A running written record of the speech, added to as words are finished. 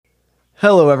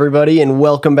Hello, everybody, and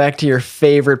welcome back to your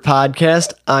favorite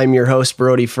podcast. I'm your host,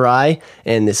 Stefie Frye,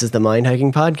 and this is the Mind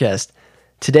Hiking Podcast.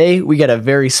 Today, we got a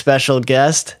very special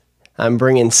guest. I'm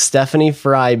bringing Stefie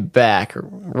Frye back,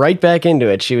 right back into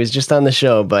it. She was just on the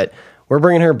show, but we're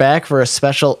bringing her back for a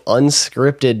special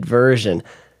unscripted version.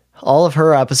 All of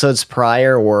her episodes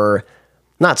prior were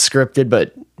not scripted,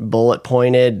 but bullet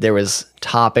pointed. There was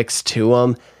topics to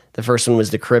them. The first one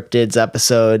was the cryptids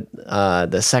episode.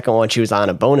 The second one, she was on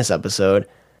a bonus episode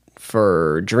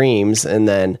for dreams. And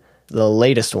then the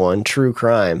latest one, true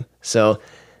crime. So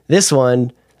this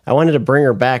one, I wanted to bring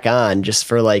her back on just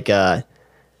for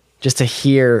just to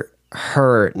hear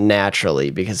her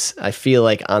naturally, because I feel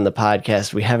like on the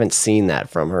podcast, we haven't seen that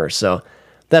from her. So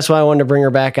that's why I wanted to bring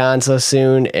her back on so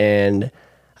soon. And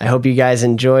I hope you guys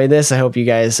enjoy this. I hope you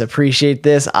guys appreciate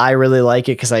this. I really like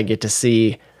it because I get to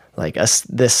see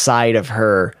this side of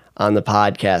her on the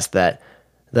podcast that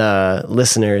the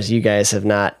listeners, you guys have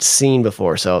not seen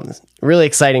before. So really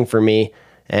exciting for me,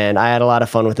 and I had a lot of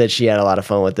fun with it. She had a lot of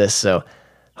fun with this. So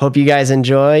hope you guys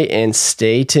enjoy and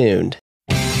stay tuned.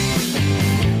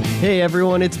 Hey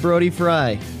everyone, it's Stefie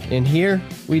Frye, and here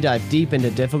we dive deep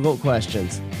into difficult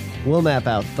questions. We'll map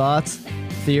out thoughts,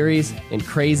 theories, and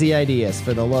crazy ideas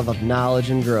for the love of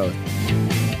knowledge and growth.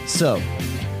 So,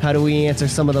 how do we answer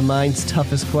some of the mind's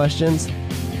toughest questions?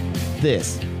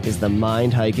 This is the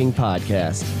Mind Hiking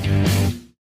Podcast.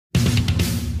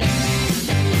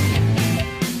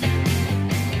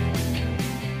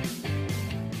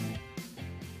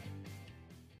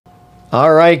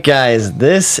 All right, guys,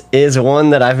 this is one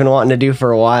that I've been wanting to do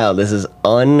for a while. This is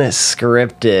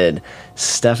unscripted.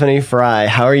 Stefie Frye,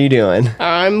 how are you doing?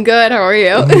 I'm good. How are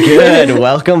you? Good.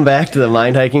 Welcome back to the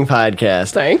Mind Hiking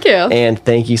Podcast. Thank you. And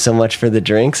thank you so much for the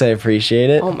drinks. I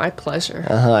appreciate it. Oh, my pleasure.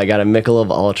 I got a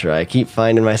Michelob Ultra. I keep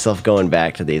finding myself going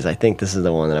back to these. I think this is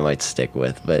the one that I might stick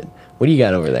with. But what do you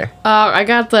got over there? I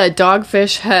got the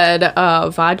Dogfish Head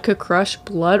Vodka Crush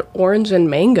Blood Orange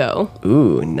and Mango.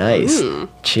 Ooh, nice.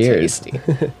 Cheers. Tasty.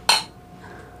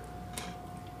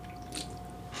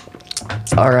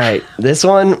 All right. This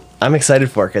one I'm excited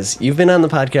for because you've been on the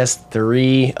podcast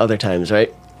 3 other times,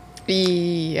 right?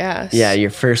 Yes. Yeah,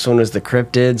 your first one was the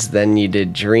cryptids, then you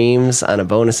did dreams on a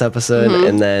bonus episode,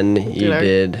 and then you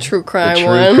did true crime the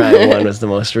one. True crime one was the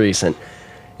most recent.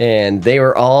 And they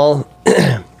were all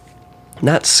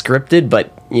not scripted,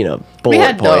 but, bullet we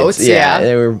had points. Notes, yeah.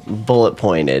 They were bullet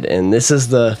pointed. And this is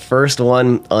the first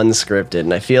one unscripted.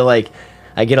 And I feel like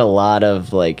I get a lot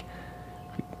of,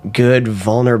 good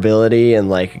vulnerability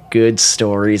and good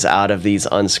stories out of these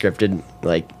unscripted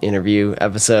interview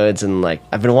episodes, and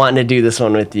I've been wanting to do this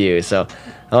one with you, so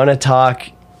I want to talk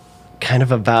kind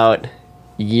of about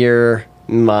your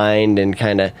mind and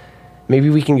kind of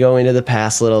maybe we can go into the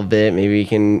past a little bit, maybe we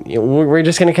can we're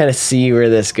just going to kind of see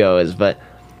where this goes. But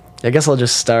I guess I'll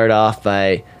just start off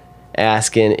by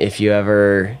asking if you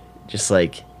ever just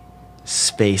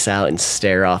space out and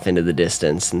stare off into the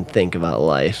distance and think about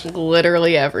life.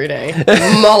 Literally every day.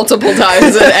 Multiple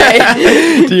times a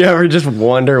day. Do you ever just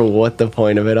wonder what the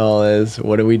point of it all is?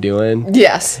 What are we doing?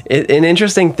 Yes. An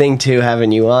interesting thing, too,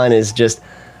 having you on is just,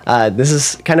 this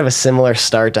is kind of a similar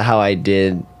start to how I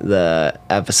did the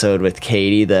episode with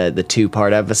Katie, the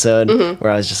 2-part episode,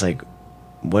 where I was just like,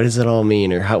 what does it all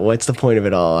mean? Or what's the point of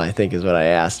it all, I think is what I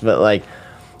asked. But,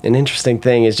 an interesting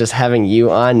thing is just having you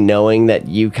on, knowing that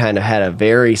you kind of had a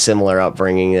very similar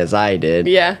upbringing as I did.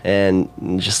 Yeah. And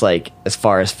just as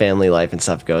far as family life and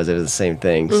stuff goes, it was the same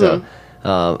thing. So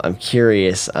I'm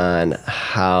curious on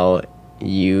how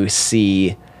you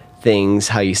see things,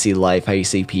 how you see life, how you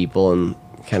see people, and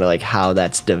kind of how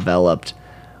that's developed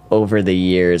over the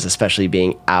years, especially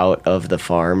being out of the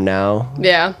farm now.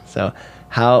 Yeah. So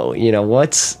how,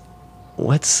 what's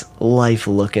life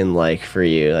looking like for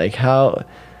you?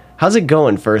 How's it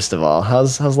going, first of all?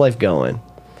 How's life going?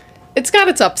 It's got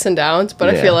its ups and downs, but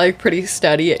I feel pretty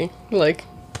steady,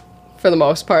 for the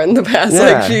most part in the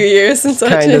past few years since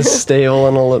kind of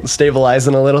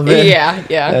stabilizing a little bit. Yeah.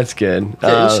 That's good.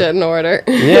 Getting shit in order.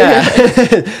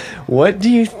 Yeah. What do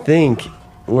you think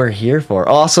we're here for?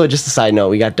 Also, just a side note,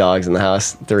 we got dogs in the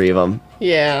house, 3 of them.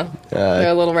 Yeah. They're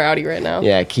a little rowdy right now.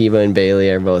 Yeah, Kiba and Bailey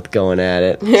are both going at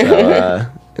it. So,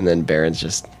 and then Baron's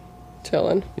just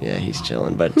chilling. Yeah, he's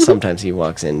chilling, but sometimes he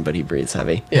walks in, but he breathes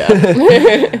heavy.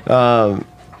 Yeah.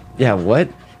 Yeah, what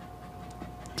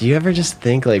do you ever just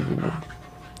think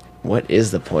what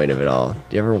is the point of it all?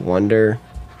 Do you ever wonder?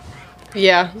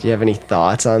 Yeah. Do you have any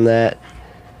thoughts on that?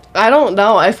 I don't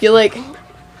know. I feel like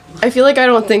I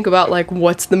don't think about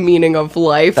what's the meaning of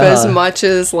life as much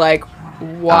as why.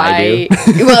 I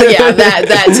do. Well, yeah,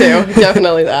 that too,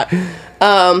 definitely that.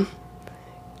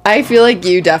 I feel like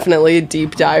you definitely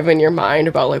deep dive in your mind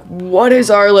about, like, what is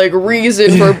our, like,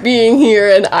 reason for being here?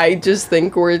 And I just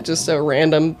think we're just a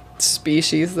random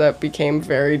species that became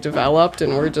very developed,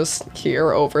 and we're just here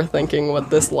overthinking what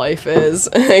this life is.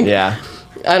 Yeah.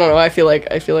 I don't know. I feel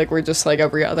like we're just like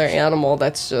every other animal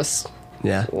that's just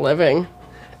living.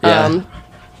 Yeah.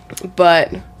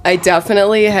 But I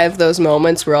definitely have those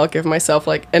moments where I'll give myself,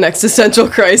 like, an existential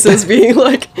crisis, being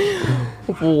like,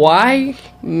 why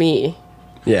me?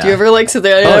 Yeah. Do you ever, like, sit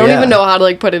there? I don't even know how to,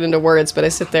 like, put it into words, but I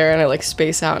sit there and I, like,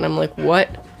 space out and I'm like, what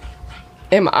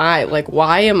am I? Like,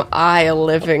 why am I a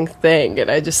living thing?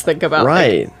 And I just think about,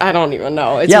 like, I don't even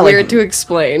know. It's weird to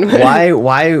explain.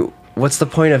 Why, what's the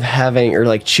point of having, or,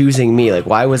 like, choosing me? Like,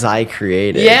 why was I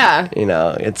created? Yeah. You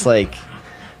know, it's like,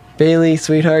 Bailey,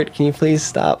 sweetheart, can you please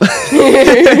stop?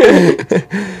 Good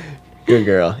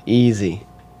girl. Easy.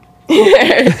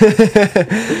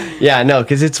 Yeah, no,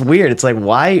 because it's weird. It's like,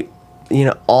 why, you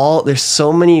know, there's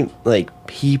so many, like,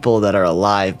 people that are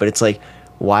alive, but it's like,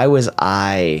 why was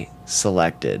I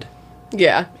selected?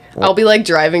 Yeah. I'll be, like,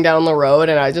 driving down the road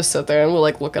and I just sit there and we'll,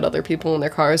 like, look at other people in their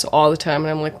cars all the time and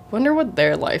I'm like, wonder what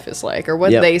their life is like, or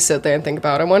what they sit there and think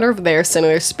about. I wonder if they're sitting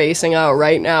there spacing out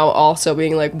right now, also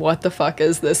being like, what the fuck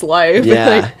is this life?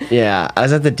 Yeah. Yeah. I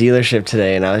was at the dealership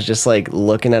today and I was just, like,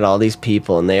 looking at all these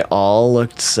people and they all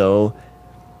looked so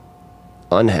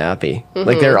unhappy.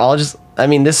 Like, they're all just, I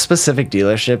mean, this specific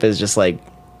dealership is just, like,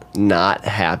 not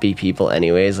happy people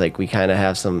anyways. Like, we kind of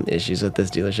have some issues with this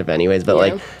dealership anyways, but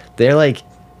like, they're, like,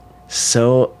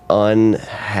 so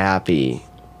unhappy,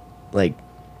 like,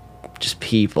 just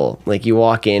people. Like, you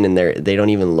walk in and they don't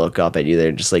even look up at you.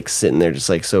 They're just, like, sitting there just,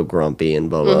 like, so grumpy and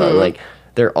blah blah blah. And, like,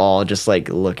 they're all just, like,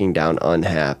 looking down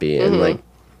unhappy and like,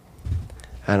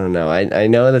 I don't know. I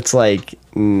know that's, like,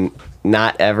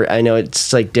 not every, I know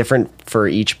it's, like, different for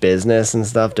each business and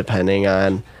stuff depending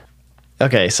on.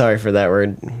 Okay, sorry for that.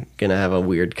 We're gonna have a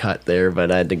weird cut there,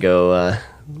 but I had to go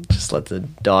just let the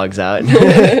dogs out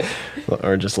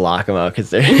or just lock them out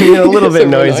because they're, you know, a little bit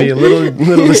noisy, a little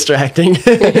distracting.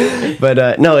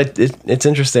 But no, it's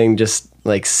interesting just,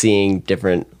 like, seeing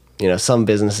different, you know, some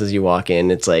businesses you walk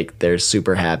in, it's like they're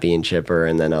super happy and chipper,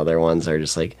 and then other ones are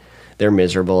just like they're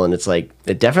miserable, and it's like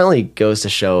it definitely goes to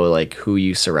show, like, who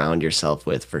you surround yourself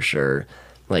with for sure,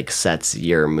 like, sets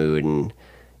your mood and,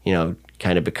 you know,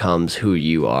 kind of becomes who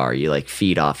you are. You, like,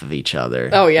 feed off of each other.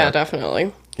 Oh yeah,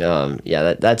 definitely.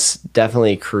 Yeah, that's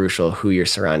definitely crucial, who you're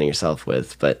surrounding yourself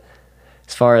with. But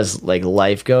as far as, like,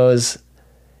 life goes,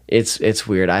 it's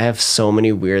weird. I have so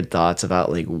many weird thoughts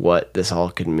about, like, what this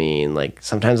all could mean. Like,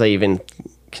 sometimes I even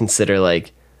consider,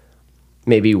 like,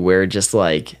 maybe we're just,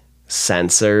 like,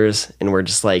 sensors and we're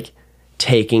just, like,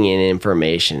 taking in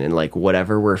information, and, like,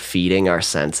 whatever we're feeding our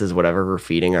senses, whatever we're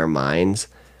feeding our minds,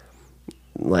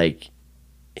 like,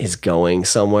 is going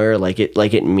somewhere. Like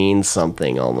it means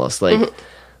something almost. Like,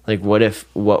 like, what if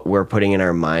what we're putting in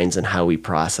our minds and how we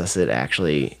process it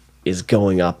actually is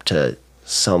going up to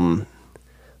some,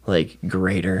 like,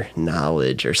 greater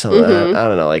knowledge or something. I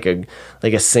don't know,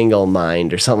 like a single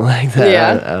mind or something like that.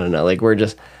 Yeah. I don't know. Like, we're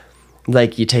just,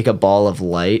 like, you take a ball of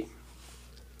light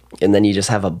and then you just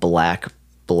have a black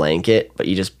blanket, but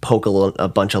you just poke a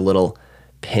bunch of little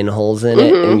pinholes in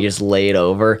it and you just lay it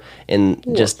over, and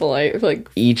just the light, like,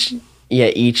 each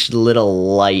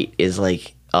little light is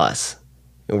like us,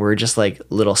 and we're just like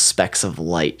little specks of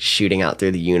light shooting out through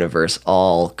the universe,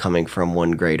 all coming from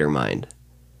one greater mind.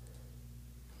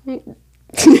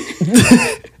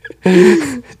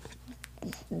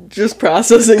 Just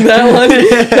processing that one.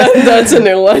 That's a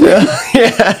new one.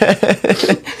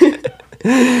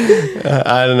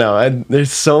 I don't know.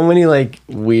 There's so many, like,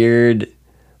 weird,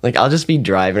 like, I'll just be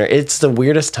driving. It's the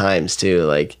weirdest times too.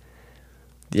 Like,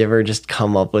 do you ever just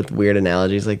come up with weird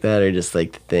analogies like that, or just,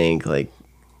 like, think, like,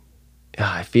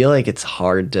 I feel like it's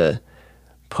hard to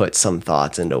put some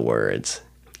thoughts into words.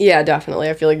 Yeah, definitely.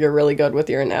 I feel like you're really good with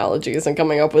your analogies and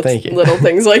coming up with little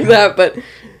things like that, but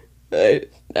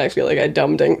I feel like I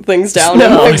dumbed things down in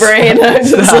my brain.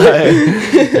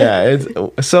 Yeah,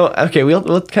 it's so okay.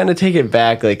 We'll kind of take it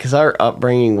back, like, because our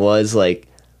upbringing was, like,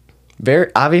 very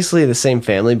obviously the same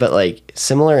family, but, like,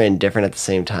 similar and different at the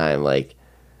same time. Like,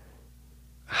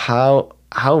 how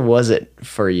was it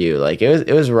for you? Like,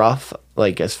 it was rough,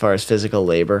 like, as far as physical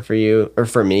labor for you or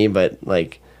for me, but,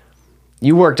 like,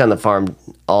 you worked on the farm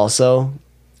also.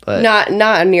 But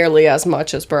not nearly as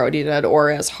much as Brody did,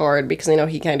 or as hard, because I know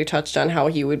he kind of touched on how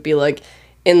he would be, like,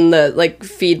 in the, like,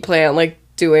 feed plant, like,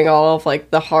 doing all of like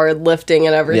the hard lifting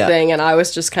and everything, and I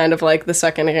was just kind of like the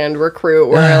secondhand recruit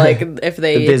where like if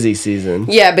they the busy season.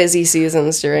 Yeah, busy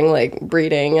seasons during like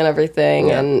breeding and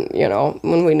everything, and you know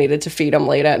when we needed to feed them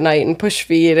late at night and push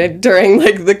feed and during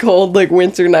like the cold like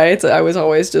winter nights, I was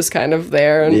always just kind of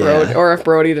there. And or if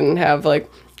Brody didn't have like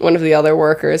one of the other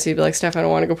workers, he'd be like, Steph, I don't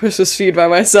want to go push this feed by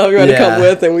myself. You want to come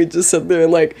with? And we'd just sit there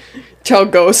and like tell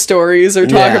ghost stories or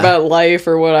talk about life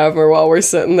or whatever while we're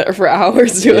sitting there for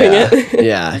hours doing it.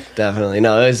 Yeah, definitely.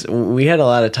 No, we had a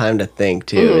lot of time to think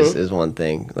too, is one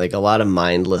thing. Like a lot of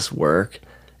mindless work,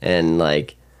 and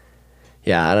like,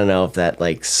 I don't know if that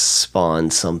like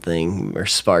spawned something or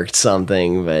sparked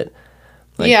something, but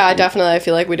like, yeah, definitely. I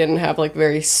feel like we didn't have like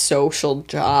very social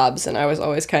jobs, and I was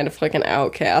always kind of like an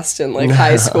outcast in like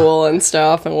high school and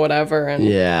stuff and whatever. And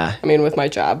I mean, with my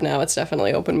job now, it's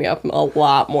definitely opened me up a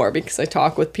lot more because I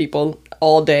talk with people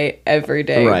all day, every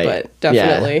day. Right. But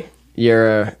definitely,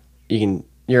 you're a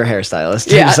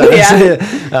hairstylist.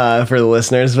 For the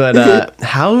listeners. But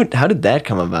how did that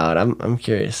come about? I'm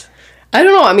curious. I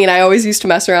don't know. I mean, I always used to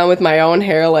mess around with my own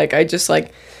hair. Like I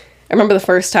remember the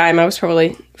first time, I was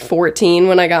probably 14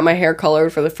 when I got my hair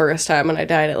colored for the first time, and I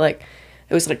dyed it like,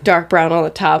 it was like dark brown on the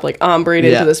top, like ombre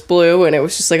into this blue, and it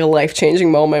was just like a life-changing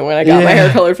moment when I got my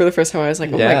hair colored for the first time. I was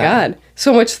like, oh my God,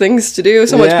 so much things to do,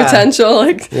 so much potential.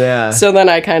 Like, so then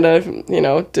I kind of,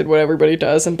 did what everybody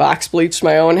does and box bleached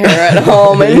my own hair at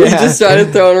home and just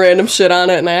started throwing random shit on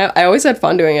it, and I always had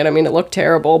fun doing it. I mean, it looked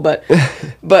terrible, but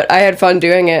I had fun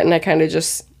doing it, and I kind of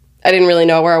just... I didn't really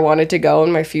know where I wanted to go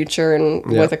in my future and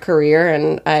with a career,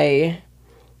 and I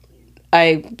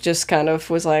just kind of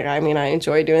was like, I mean, I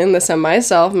enjoy doing this on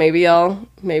myself. Maybe I'll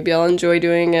enjoy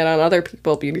doing it on other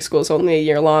people. Beauty school is only a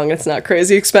year long. It's not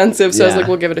crazy expensive, so I was like,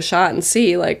 we'll give it a shot and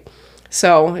see. Like,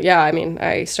 so I mean,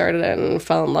 I started it and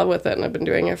fell in love with it, and I've been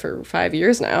doing it for 5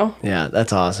 years now. Yeah,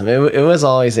 that's awesome. It was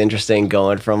always interesting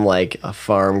going from like a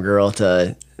farm girl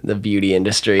to the beauty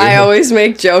industry. I always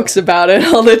make jokes about it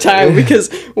all the time because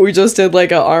we just did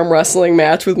like an arm wrestling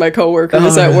match with my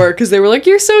coworkers at work because they were like,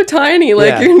 you're so tiny,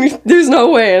 like there's no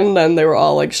way. And then they were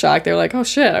all like shocked. They were like, oh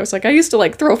shit. I was like, I used to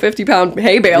like throw 50-pound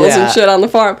hay bales and shit on the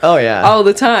farm all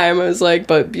the time. I was like,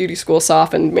 but beauty school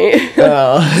softened me.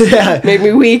 Made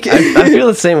me weak. I feel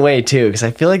the same way too, because I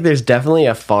feel like there's definitely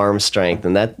a farm strength,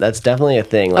 and that's definitely a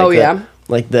thing. Like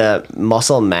like the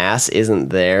muscle mass isn't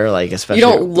there, like especially you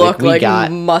don't look like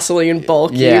muscly and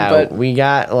bulky. But we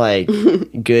got like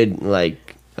good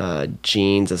like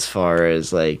genes as far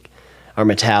as like our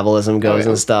metabolism goes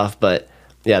and stuff. But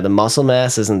the muscle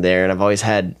mass isn't there, and I've always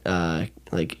had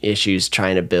like issues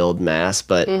trying to build mass.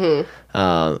 But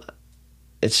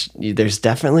there's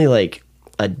definitely like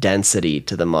a density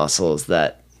to the muscles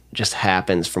that just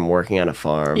happens from working on a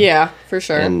farm. Yeah, for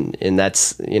sure. And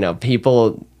that's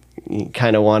people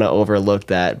kind of want to overlook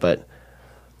that, but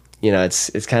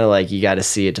it's kind of like you got to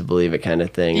see it to believe it kind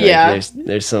of thing. Like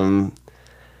there's some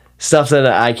stuff that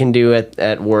I can do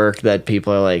at work that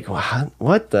people are like,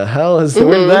 what the hell where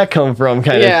did that come from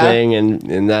kind of thing,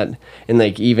 and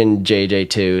like even JJ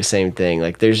too, same thing.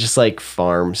 Like there's just like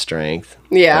farm strength.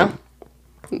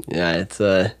 It's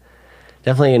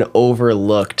definitely an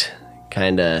overlooked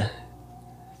kind of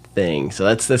thing. So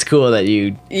that's cool that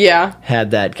you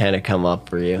had that kind of come up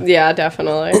for you. Yeah,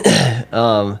 definitely.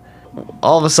 All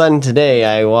of a sudden today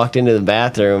I walked into the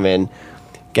bathroom and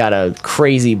got a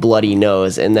crazy bloody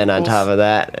nose, and then on top of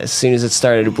that, as soon as it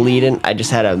started bleeding, I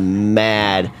just had a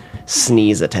mad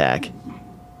sneeze attack.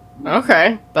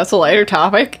 Okay, that's a lighter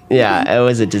topic. Yeah, it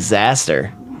was a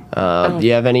disaster. Do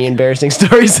you have any embarrassing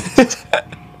stories?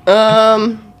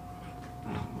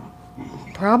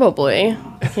 Probably.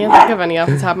 I can't think of any off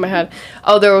the top of my head.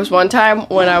 Oh, there was one time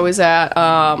when I was at,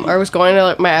 I was going to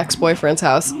like, my ex-boyfriend's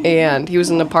house, and he was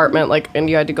in an apartment, like, and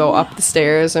you had to go up the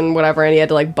stairs and whatever, and he had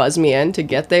to like buzz me in to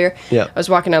get there. Yeah. I was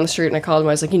walking down the street and I called him.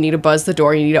 I was like, you need to buzz the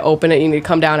door, you need to open it, you need to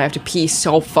come down, I have to pee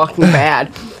so fucking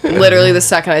bad. Literally the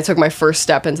second I took my first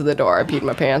step into the door, I peed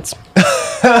my pants.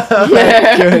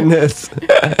 Goodness.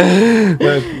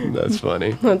 That's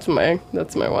funny. That's my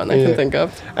one I can think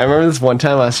of. I remember this one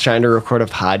time I was trying to record a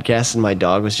podcast and my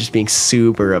dog was just being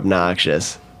super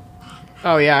obnoxious.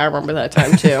 Oh yeah, I remember that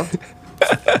time too.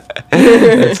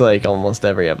 It's like almost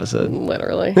every episode.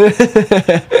 Literally. Trying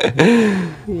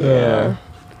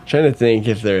to think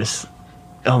if there's...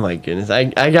 Oh my goodness.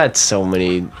 I got so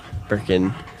many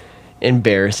freaking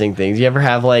embarrassing things. You ever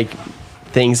have like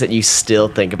things that you still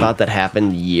think about that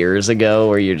happened years ago,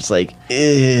 where you're just like,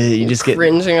 you just get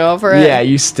cringing over it? Yeah,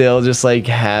 you still just like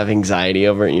have anxiety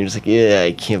over it, and you're just like,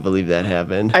 I can't believe that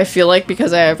happened. I feel like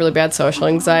because I have really bad social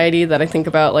anxiety that I think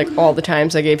about like all the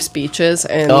times I gave speeches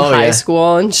in high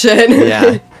school and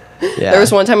shit. There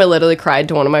was one time I literally cried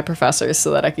to one of my professors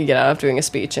so that I could get out of doing a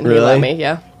speech, and he Really? let me.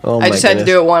 Yeah. Oh I just had to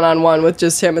do it one-on-one with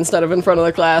just him instead of in front of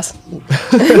the class.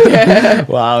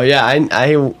 Wow. Yeah.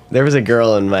 I there was a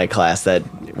girl in my class that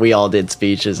we all did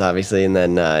speeches, obviously, and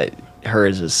then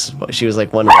hers was, she was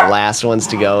like one of the last ones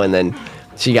to go, and then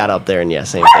she got up there and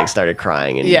same thing, started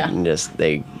crying, and, she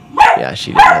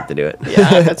didn't have to do it.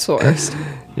 Yeah, that's the worst.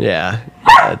 Yeah.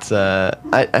 It's I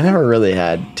never really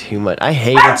had too much. I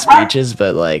hated speeches,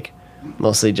 but like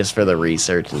mostly just for the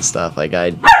research and stuff. Like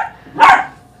I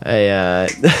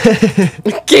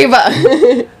Gave up.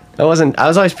 I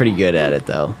was always pretty good at it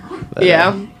though. But,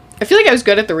 Yeah. I feel like I was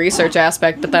good at the research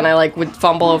aspect, but then I like would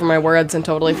fumble over my words and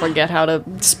totally forget how to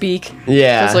speak.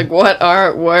 Yeah. I was like, what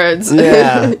are words?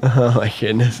 Yeah. Oh my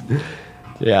goodness.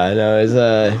 Yeah, no, it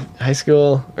was high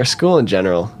school or school in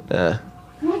general.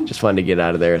 Just wanted to get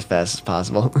out of there as fast as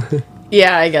possible.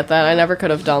 Yeah, I get that. I never could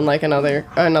have done like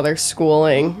another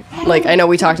schooling. Like I know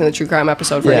we talked in the true crime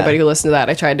episode for anybody who listened to that.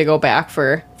 I tried to go back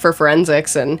for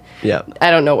forensics, and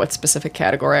I don't know what specific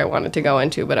category I wanted to go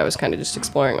into, but I was kind of just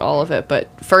exploring all of it. But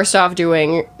first off,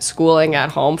 doing schooling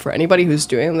at home, for anybody who's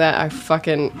doing that, I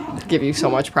fucking give you so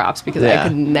much props, because I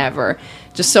could never.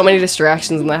 Just so many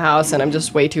distractions in the house, and I'm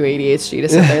just way too ADHD to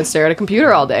sit there and stare at a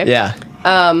computer all day. Yeah.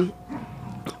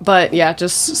 But yeah,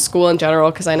 just school in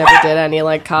general, because I never did any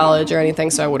like college or anything,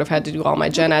 so I would have had to do all my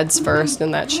gen eds first,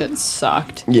 and that shit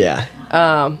sucked. Yeah.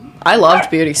 I loved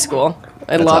beauty school.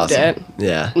 I loved awesome. it.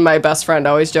 Yeah. My best friend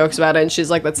always jokes about it, and she's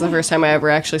like, that's the first time I ever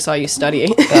actually saw you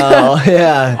studying. Oh,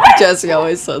 yeah. Jesse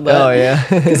always said that. Oh, yeah.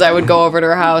 Because I would go over to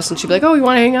her house, and she'd be like, oh, you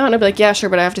want to hang out? And I'd be like, yeah, sure,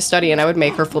 but I have to study, and I would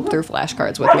make her flip through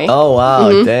flashcards with me. Oh,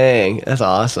 wow. Dang. That's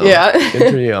awesome. Yeah.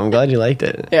 Good for you. I'm glad you liked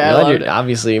it. Yeah, I'm I glad loved it.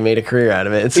 Obviously, you made a career out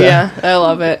of it. So. Yeah, I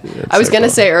love it. I was so going to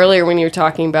cool. say earlier when you were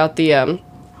talking about the,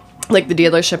 like the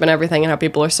dealership and everything and how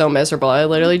people are so miserable, I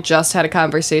literally just had a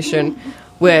conversation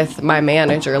with my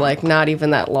manager, like not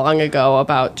even that long ago,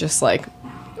 about just like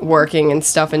working and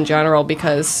stuff in general,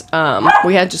 because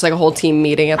we had just like a whole team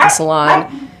meeting at the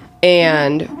salon,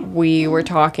 and we were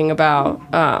talking about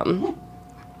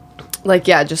like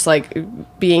just like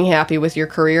being happy with your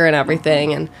career and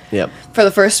everything. And for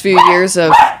the first few years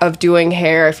of doing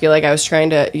hair, I feel like I was trying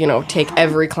to take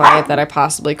every client that I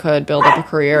possibly could, build up a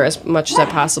career as much as I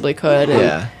possibly could,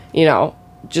 and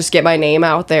just get my name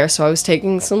out there. So I was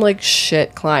taking some like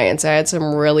shit clients. I had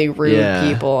some really rude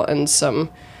people, and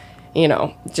some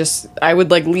just I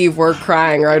would like leave work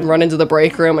crying, or I'd run into the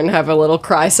break room and have a little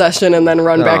cry session, and then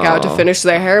run back out to finish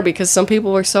their hair, because some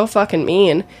people were so fucking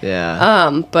mean.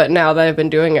 But now that I've been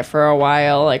doing it for a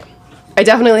while, like I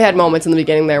definitely had moments in the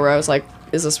beginning there where I was like,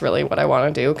 is this really what I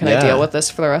want to do? Can I deal with this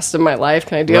for the rest of my life?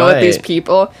 Can I deal with these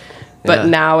people? But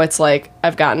now it's like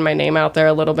I've gotten my name out there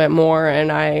a little bit more,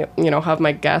 and I, have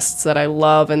my guests that I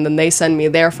love, and then they send me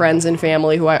their friends and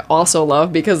family who I also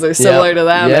love because they're similar to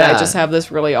them, and I just have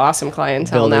this really awesome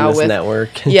clientele building now this with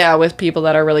network. with people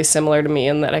that are really similar to me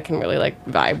and that I can really like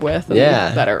vibe with, and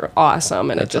that are awesome,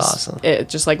 and it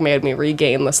just like made me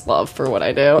regain this love for what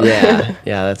I do.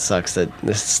 That sucks. That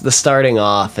this the starting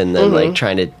off and then like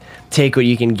trying to take what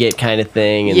you can get kind of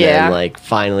thing, and then like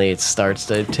finally it starts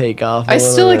to take off. I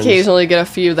still occasionally get a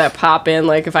few that pop in,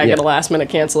 like if I get a last minute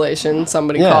cancellation,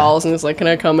 somebody calls and is like, can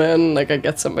I come in? Like I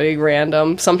get somebody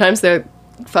random. Sometimes they're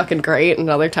fucking great, and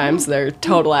other times they're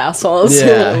total assholes.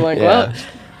 I'm like, what?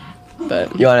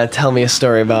 But you want to tell me a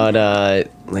story about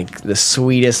like the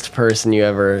sweetest person you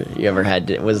ever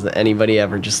had? Was anybody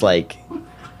ever just like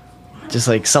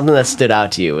something that stood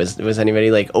out to you? Was anybody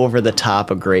like over the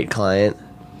top a great client?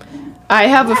 I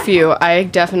have a few. I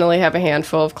definitely have a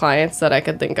handful of clients that I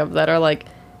could think of that are like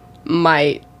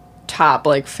my top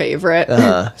like favorite.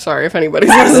 Sorry if anybody's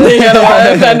listening. I don't want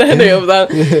to offend any of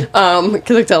them.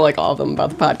 Because I tell like all of them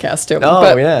about the podcast too.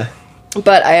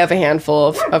 But I have a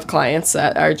handful of clients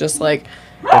that are just like.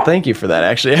 Well, thank you for that.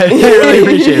 Actually, I really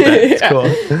appreciate that. It's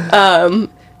cool.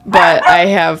 But I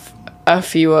have a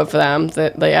few of them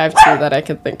that I have two that I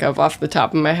can think of off the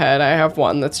top of my head. I have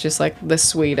one that's just like the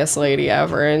sweetest lady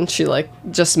ever, and she like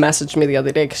just messaged me the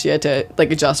other day because she had to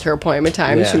like adjust her appointment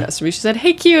time. And she messaged me. She said,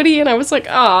 "Hey, cutie," and I was like,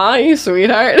 "Aw, you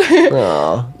sweetheart."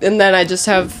 And then I just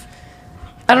have,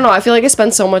 I don't know. I feel like I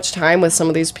spend so much time with some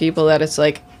of these people that it's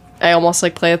like I almost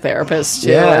like play a therapist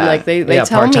too, and like they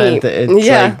tell me,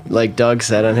 like Doug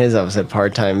said on his episode,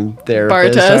 part-time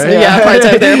therapist,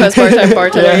 part-time therapist, part-time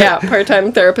bartender,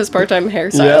 part-time therapist, part-time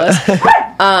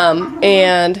hairstylist,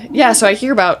 and so I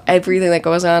hear about everything that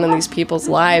goes on in these people's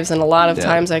lives, and a lot of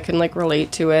times I can like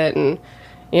relate to it, and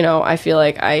I feel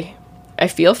like I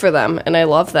feel for them, and I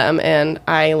love them, and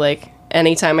I like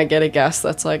anytime I get a guest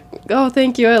that's like, oh,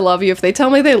 thank you, I love you, if they tell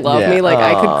me they love me, like,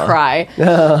 I could cry.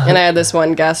 And I had this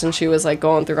one guest, and she was, like,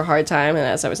 going through a hard time, and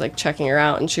as I was, like, checking her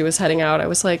out, and she was heading out, I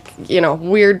was like,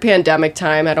 weird pandemic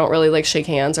time, I don't really, like, shake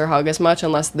hands or hug as much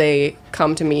unless they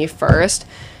come to me first.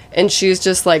 And she's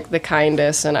just, like, the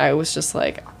kindest, and I was just,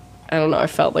 like, I don't know, I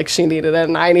felt like she needed it,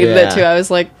 and I needed it, too. I was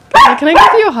like, can I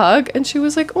give you a hug? And she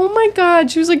was like, oh, my God.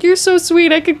 She was like, you're so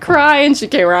sweet, I could cry. And she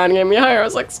came around and gave me a hug. I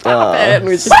was like, stop it. And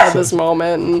we just had this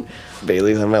moment. And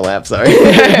Bailey's on my lap, sorry.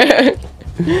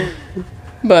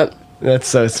 But that's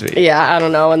so sweet. Yeah, I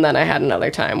don't know. And then I had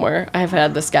another time where I've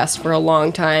had this guest for a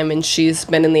long time, and she's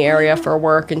been in the area for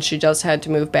work, and she just had to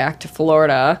move back to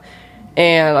Florida.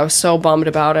 And I was so bummed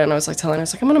about it, and I was like telling her, I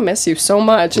was like, I'm gonna miss you so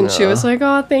much. And she was like,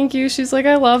 oh, thank you. She's like,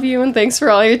 I love you, and thanks for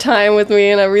all your time with me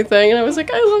and everything. And I was like,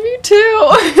 I love you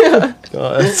too.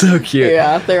 Oh, that's so cute.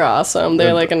 Yeah, they're awesome.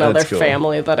 They're like another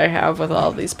family that I have with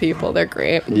all these people. They're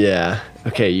great. Yeah.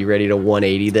 Okay, you ready to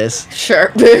 180 this?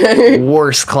 Sure.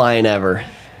 Worst client ever.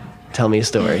 Tell me a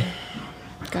story.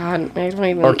 God, I don't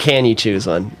even... Or can you choose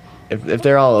one? If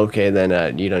they're all okay,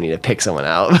 then you don't need to pick someone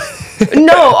out.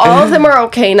 No, all of them are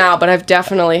okay now, but I've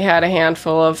definitely had a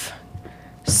handful of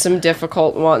some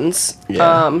difficult ones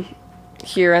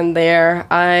here and there.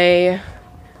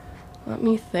 Let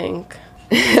me think.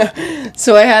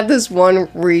 So I had this one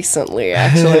recently,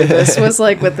 actually. This was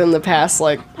like within the past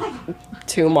like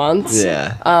 2 months.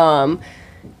 Yeah.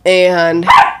 And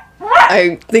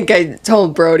I think I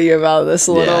told Brody about this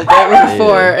a little bit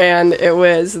before, and it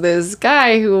was this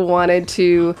guy who wanted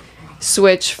to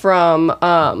switch from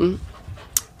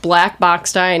black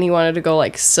box dye, and he wanted to go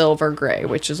like silver gray,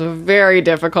 which is a very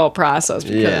difficult process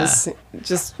because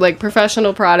just like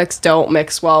professional products don't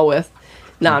mix well with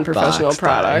non-professional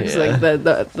products. Like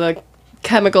the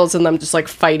chemicals in them just like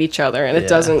fight each other, and it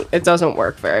doesn't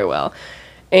work very well.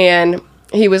 And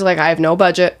he was like, I have no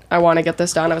budget. I want to get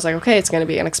this done. I was like, okay, it's going to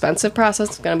be an expensive process.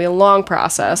 It's going to be a long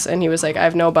process. And he was like, I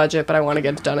have no budget, but I want to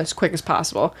get it done as quick as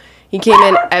possible. He came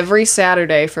in every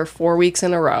Saturday for 4 weeks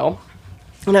in a row.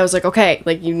 And I was like, okay,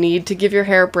 like, you need to give your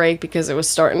hair a break because it was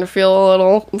starting to feel a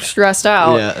little stressed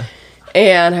out. Yeah.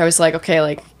 And I was like, okay,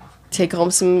 like, take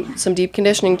home some deep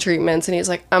conditioning treatments. And he's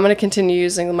like, I'm going to continue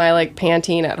using my, like,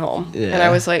 Pantene at home. Yeah. And I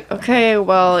was like, okay,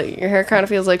 well, your hair kind of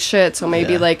feels like shit, so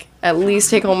maybe, like, at least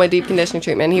take home a deep conditioning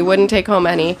treatment. He wouldn't take home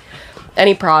any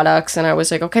products. And I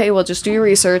was like, okay, well, just do your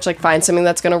research, like, find something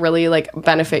that's going to really, like,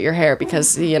 benefit your hair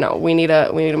because, you know, we need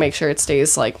to make sure it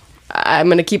stays, like, I'm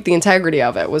going to keep the integrity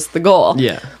of it was the goal.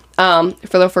 Yeah.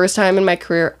 For the first time in my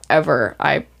career ever,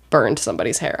 I burned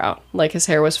somebody's hair out. Like, his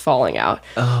hair was falling out.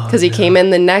 Because he came in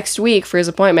the next week for his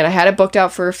appointment. I had it booked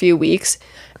out for a few weeks,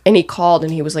 and he called,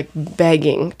 and he was, like,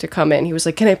 begging to come in. He was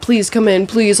like, can I please come in,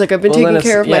 please? Like, I've been taking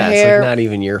care of my hair. It's, like, not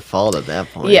even your fault at that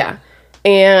point. Yeah.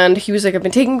 And he was like, I've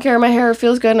been taking care of my hair. It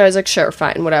feels good. And I was like, sure,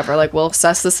 fine, whatever. Like, we'll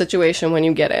assess the situation when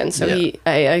you get in. So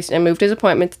I moved his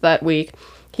appointment to that week.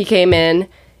 He came in,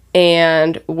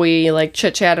 and we, like,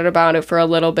 chit-chatted about it for a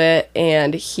little bit,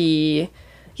 and he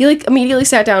like immediately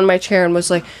sat down in my chair and was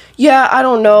like, yeah, I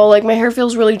don't know, like, my hair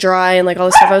feels really dry and like all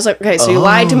this stuff. I was like, okay, so you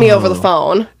lied to me over the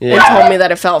phone and told me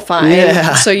that it felt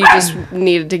fine, so you just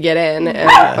needed to get in.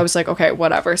 And I was like, okay,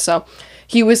 whatever. So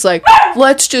he was like,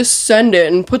 let's just send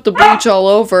it and put the bleach all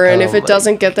over, and if it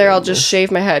doesn't get there, I'll just shave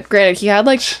my head. Granted, he had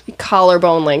like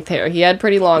collarbone length hair. He had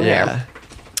pretty long hair.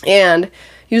 And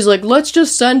he was like, let's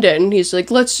just send it. And he's like,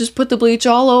 let's just put the bleach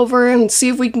all over and see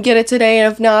if we can get it today.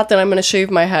 And if not, then I'm going to shave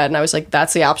my head. And I was like,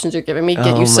 that's the options you're giving me.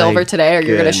 Get you silver today, or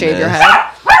you're going to shave your head.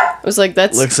 I was like,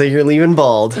 that's... Looks like you're leaving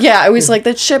bald. Yeah, I was like,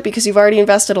 that's shit, because you've already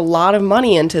invested a lot of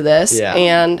money into this. Yeah.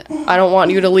 And I don't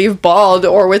want you to leave bald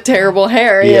or with terrible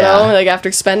hair, you know? Like,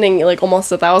 after spending, like,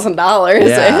 almost $1,000.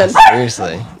 Yeah,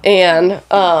 seriously. And,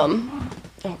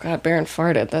 oh, God, Baron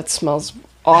farted. That smells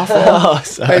awful. Oh,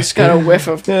 sorry. I just got a whiff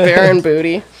of Baron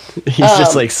booty. He's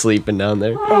just like sleeping down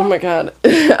there. Oh my God.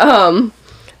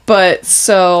 But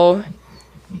so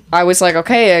I was like,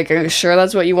 okay, are you sure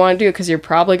that's what you want to do? Because you're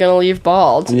probably going to leave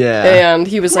bald. Yeah. And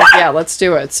he was like, yeah, let's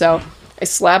do it. So I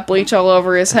slapped bleach all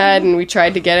over his head, and we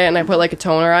tried to get it, and I put like a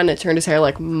toner on, and it turned his hair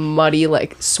like muddy,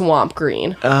 like swamp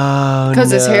green. Oh, because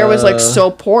his hair was like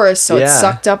so porous, so it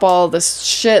sucked up all this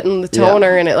shit and the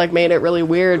toner, and it like made it really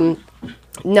weird and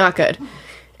not good.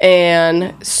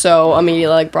 And so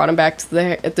immediately, like, brought him back to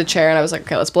the chair, and I was like,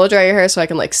 okay, let's blow dry your hair so I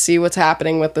can, like, see what's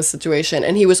happening with the situation.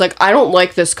 And he was like, I don't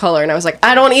like this color. And I was like,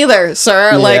 I don't either,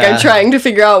 sir. Like, I'm trying to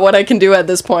figure out what I can do at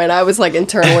this point. I was, like,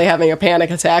 internally having a panic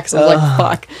attack, so I was like,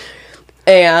 fuck.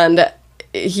 And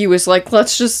he was like,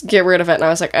 let's just get rid of it. And I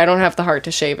was like, I don't have the heart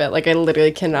to shave it. Like, I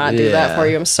literally cannot do that for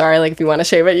you. I'm sorry. Like, if you want to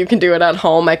shave it, you can do it at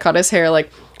home. I cut his hair,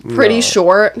 like, pretty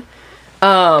short.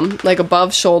 like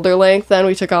above shoulder length. Then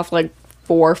we took off like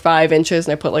 4 or 5 inches,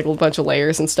 and I put like a bunch of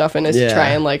layers and stuff in it to try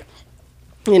and like,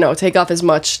 you know, take off as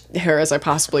much hair as I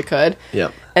possibly could.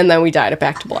 Yep. And then we dyed it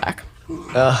back to black.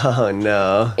 Oh,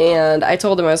 no. And I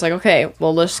told him, I was like, okay,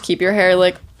 well, let's keep your hair,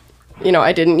 like, you know,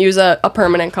 I didn't use a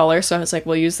permanent color, so I was like,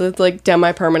 we'll use the, like,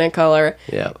 demi-permanent color.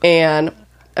 Yeah. And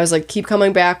I was like, keep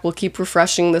coming back, we'll keep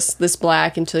refreshing this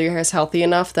black until your hair's healthy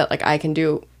enough that, like, I can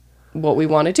do what we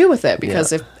want to do with it.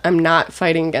 Because if I'm not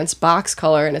fighting against box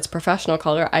color and it's professional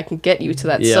color, I can get you to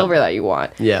that silver that you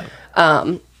want. Yeah.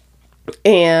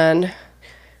 And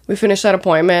we finished that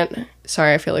appointment.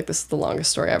 Sorry, I feel like this is the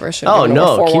longest story ever. Oh,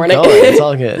 no, keep going. It's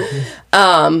all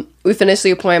good. We finished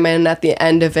the appointment, and at the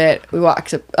end of it, we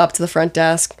walked up to the front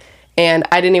desk, and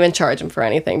I didn't even charge him for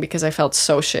anything because I felt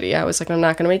so shitty. I was like, I'm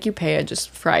not going to make you pay. I just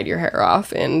fried your hair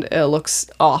off, and it looks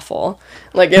awful.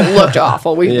 Like, it looked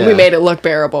awful. We made it look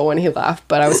bearable when he left,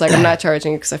 but I was like, I'm not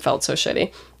charging because I felt so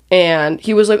shitty. And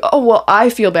he was like, oh, well, I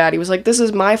feel bad. He was like, this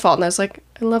is my fault. And I was like,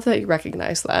 I love that you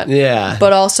recognize that. Yeah.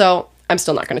 But also, I'm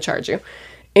still not going to charge you.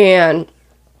 And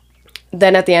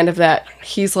then at the end of that,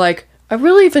 he's like, I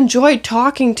really have enjoyed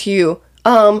talking to you.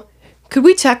 Could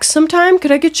we text sometime?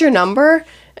 Could I get your number?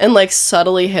 And, like,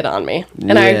 subtly hit on me.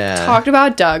 And I talked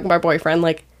about Doug, my boyfriend,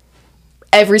 like,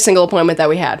 every single appointment that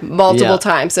we had, multiple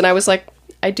times. And I was like,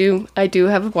 I do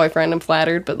have a boyfriend. I'm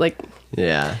flattered, but, like...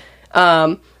 Yeah.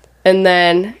 And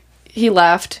then he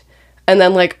left. And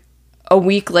then, like, a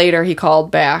week later, he called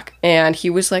back. And he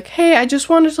was like, hey, I just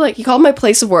wanted to, like... He called my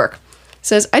place of work.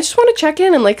 Says, I just want to check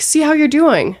in and, like, see how you're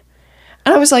doing.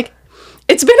 And I was like,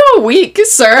 it's been a week,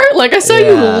 sir. Like, I saw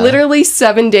you literally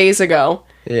 7 days ago.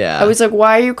 Yeah. I was like,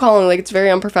 why are you calling? Like, it's very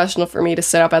unprofessional for me to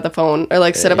sit up at the phone or,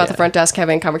 like, sit up at the front desk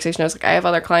having a conversation. I was like, I have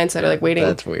other clients that are, like, waiting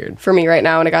That's weird. for me right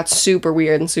now. And it got super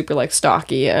weird and super, like,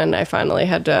 stalky. And I finally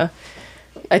had to...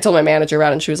 I told my manager about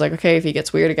it, and she was like, okay, if he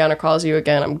gets weird again or calls you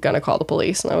again, I'm going to call the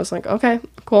police. And I was like, okay,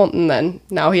 cool. And then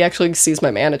now he actually sees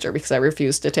my manager because I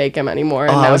refused to take him anymore.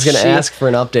 And now I was going to ask for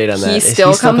an update on that. He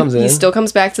still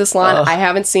comes back to the salon. I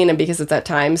haven't seen him because it's at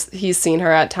times, he's seen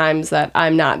her at times that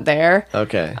I'm not there.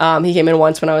 Okay. He came in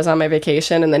once when I was on my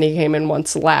vacation, and then he came in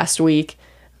once last week.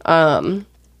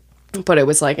 But it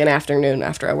was like an afternoon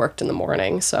after I worked in the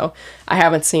morning, so I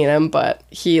haven't seen him, but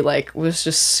he, like, was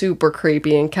just super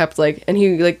creepy and kept, like, and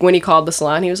he, like, when he called the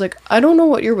salon, he was like, I don't know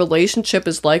what your relationship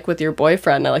is like with your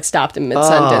boyfriend. And I, like, stopped him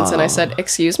mid-sentence, and I said,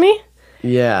 excuse me?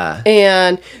 Yeah.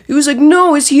 And he was like,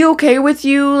 no, is he okay with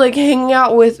you, like, hanging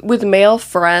out with male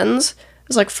friends? I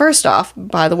was like, first off,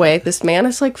 by the way, this man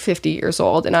is, like, 50 years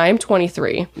old, and I am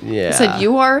 23. Yeah. I said,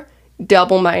 you are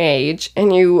double my age,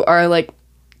 and you are, like,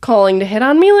 calling to hit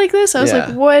on me like this. I was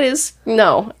like, what is...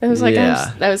 No. I was like,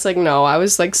 I was like, no. I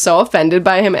was, like, so offended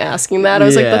by him asking that. I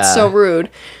was like, that's so rude.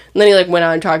 And then he, like, went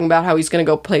on talking about how he's gonna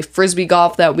go play frisbee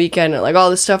golf that weekend and, like, all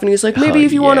this stuff. And he was like, maybe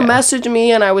if you want to message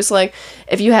me. And I was like,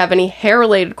 if you have any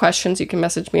hair-related questions, you can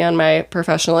message me on my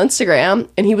professional Instagram.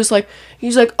 And he's like,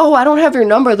 oh, I don't have your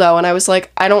number, though. And I was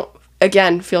like, I don't...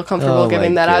 Again, feel comfortable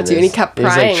giving that out to you. And he kept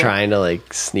prying. He was, like, trying to,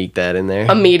 like, sneak that in there.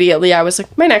 Immediately, I was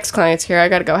like, my next client's here. I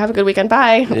gotta go. Have a good weekend.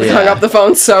 Bye. We hung up the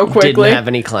phone so quickly. Didn't have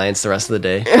any clients the rest of the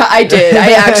day. I did.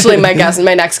 I actually, my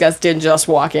next guest did just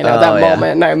walk in at that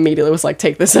moment. And I immediately was like,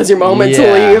 take this as your moment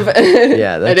to leave.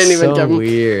 Yeah, that's I didn't even so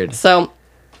weird. So,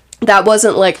 that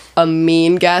wasn't, like, a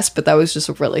mean guest, but that was just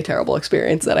a really terrible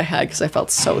experience that I had because I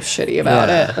felt so shitty about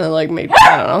it. And it, like, made,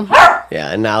 I don't know.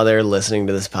 Yeah, and now they're listening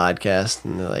to this podcast,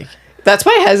 and they're like... That's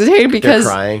why I hesitated because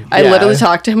I literally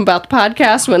talked to him about the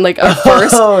podcast when, like, our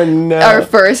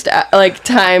first like,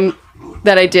 time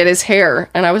that I did his hair.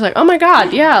 And I was like, oh my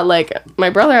God, yeah, like,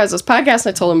 my brother has this podcast,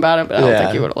 and I told him about it, but I don't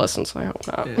think he would have listened, so I hope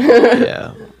not.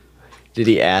 Yeah. Did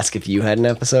he ask if you had an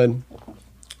episode?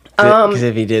 Because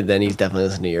if he did, then he's definitely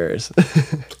listening to yours.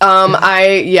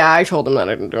 I told him that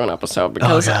I didn't do an episode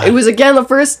because it was, again, the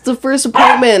first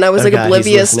appointment. I was like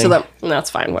oblivious to them.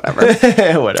 That's fine, whatever.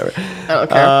 Whatever. I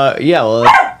don't care. Yeah, well,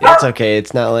 it's okay.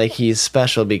 It's not like he's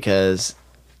special because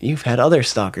you've had other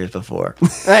stalkers before.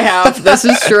 I have. This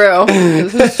is true.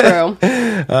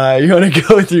 You want to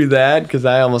go through that? Because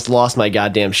I almost lost my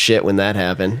goddamn shit when that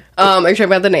happened. Are you talking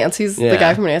about the Nancy's? The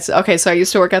guy from Nancy? Okay, so I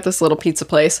used to work at this little pizza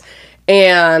place.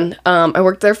 And I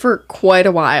worked there for quite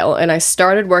a while, and I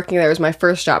started working there. It was my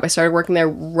first job. I started working there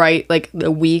right, like,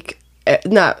 the week... it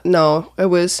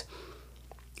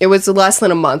was less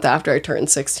than a month after I turned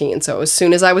 16. So as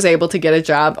soon as I was able to get a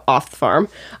job off the farm,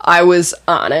 I was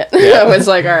on it. I was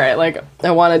like, all right, like, I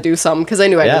want to do something. Because I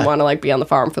knew I didn't want to, like, be on the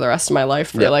farm for the rest of my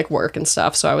life for, like, work and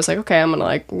stuff. So I was like, okay, I'm going to,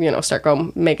 like, you know, start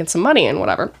making some money and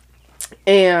whatever.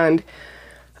 And...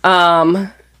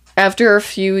 after a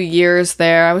few years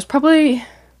there, I was probably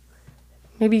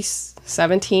maybe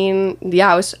 17.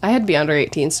 Yeah, I had to be under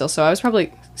 18 still, so I was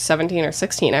probably 17 or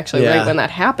 16 actually, right when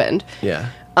that happened. Yeah.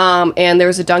 And there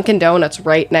was a Dunkin' Donuts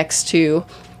right next to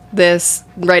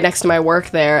my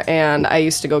work there, and I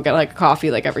used to go get like a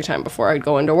coffee like every time before I'd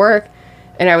go into work.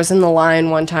 And I was in the line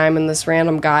one time, and this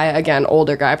random guy, again,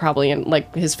 older guy, probably in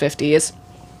like his 50s,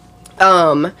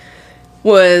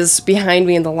 was behind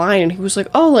me in the line, and he was like,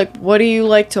 "Oh, like, what do you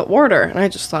like to order?" And I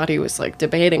just thought he was like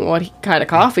debating what kind of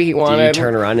coffee he wanted. Did you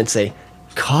turn around and say,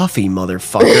 "Coffee,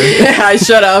 motherfucker"? Yeah, I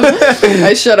should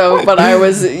have, but I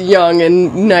was young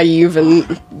and naive and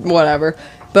whatever.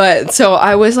 But so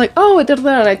I was like, "Oh," and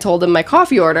I told him my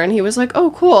coffee order, and he was like,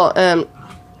 "Oh, cool."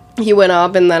 He went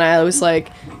up, and then I was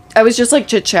just like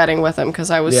chit-chatting with him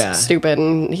because I was stupid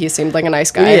and he seemed like a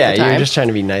nice guy at the time. Yeah, you're just trying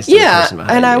to be nice to the person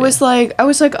behind and you. I was like,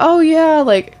 "Oh yeah,"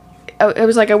 like I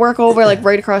was like, "I work over like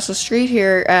right across the street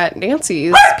here at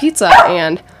Nancy's Pizza,"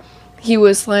 and he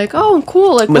was like, "Oh,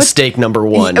 cool." Like mistake number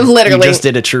one. Literally, you just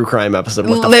did a true crime episode.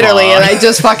 What the literally, fuck? and I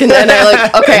just fucking and I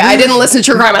like okay, I didn't listen to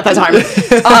true crime at that time.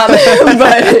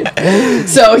 But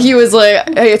so he was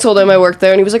like, I told him I worked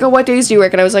there, and he was like, "Oh, what days do you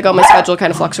work?" And I was like, "Oh, my schedule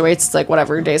kind of fluctuates. It's like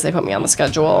whatever days they put me on the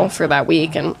schedule for that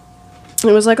week." And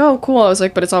he was like, "Oh, cool." I was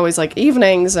like, "But it's always like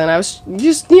evenings," and I was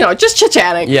just just chit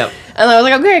chatting. Yep. And I was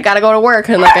like, "Okay, gotta go to work,"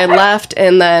 and like I left,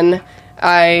 and then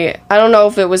I don't know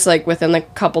if it was like within a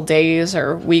couple days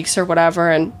or weeks or whatever,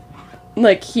 and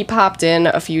like he popped in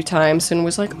a few times and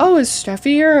was like, "Oh, is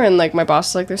Stefie here?" And like my boss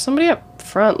was like, "There's somebody up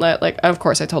front." Like of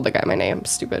course I told the guy my name.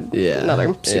 Stupid. Yeah.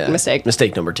 Another stupid mistake.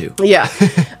 Mistake number 2. Yeah.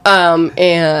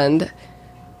 And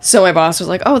so my boss was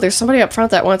like, "Oh, there's somebody up front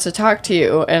that wants to talk to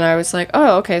you." And I was like,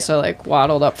 "Oh, okay." So like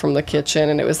waddled up from the kitchen,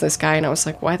 and it was this guy, and I was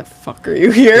like, "Why the fuck are you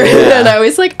here?" Yeah. And I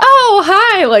was like, "Oh,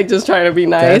 hi," like just trying to be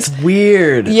nice. That's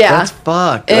weird. Yeah. That's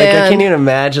fucked. Like I can't even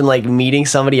imagine like meeting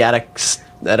somebody at a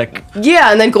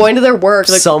yeah, and then going to their work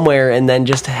like somewhere and then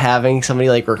just having somebody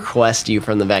like request you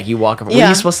from the back. You walk up. What are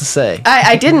you supposed to say?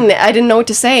 I didn't know what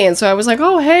to say, and so I was like,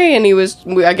 "Oh, hey," and he was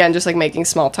again just like making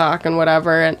small talk and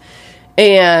whatever,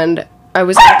 and I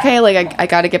was like, "Okay, like I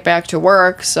got to get back to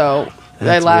work," so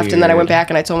That's I left, weird. and then I went back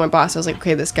and I told my boss, I was like,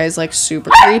 "Okay, this guy's like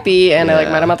super creepy," and I like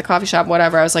met him at the coffee shop,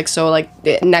 whatever. I was like, "So like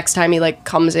next time he like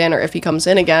comes in, or if he comes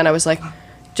in again," I was like,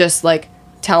 "Just like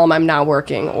tell him I'm not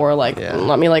working, or like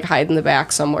let me like hide in the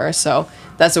back somewhere." So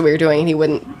that's what we were doing, and he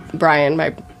wouldn't. Brian, my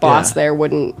boss there,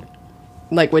 would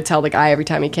tell the guy every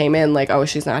time he came in, like, "Oh,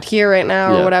 she's not here right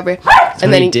now," or whatever. So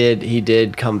and then he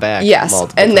did come back. Yes,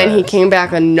 multiple and then he times. came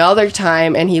back another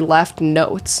time, and he left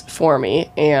notes for me,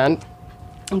 and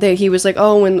he was like,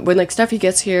 "Oh, when like Stefie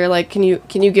gets here, like, can you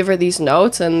give her these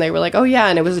notes?" And they were like, "Oh yeah,"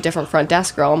 and it was a different front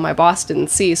desk girl, and my boss didn't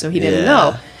see, so he didn't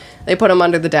know. They put them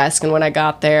under the desk, and when I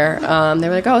got there, they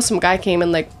were like, "Oh, some guy came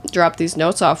and like dropped these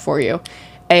notes off for you,"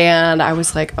 and I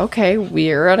was like, "Okay,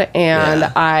 weird,"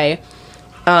 and I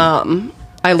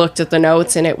looked at the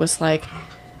notes, and it was like,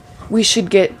 "We should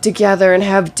get together and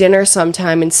have dinner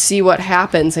sometime and see what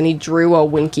happens," and he drew a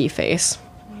winky face.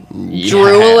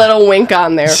 Drew a little wink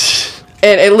on there.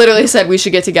 And it literally said, "We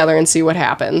should get together and see what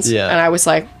happens." Yeah. And I was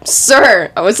like, "Sir,"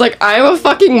 I was like, "I'm a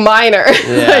fucking minor."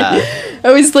 Yeah.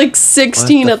 I was like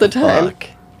 16 at the time. Fuck?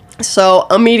 So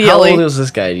immediately. How old was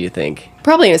this guy, do you think?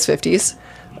 Probably in his 50s.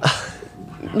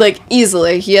 Like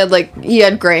easily. He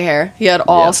had gray hair. He had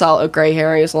all solid gray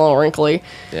hair. He was a little wrinkly.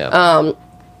 Yeah.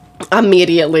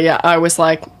 Immediately I was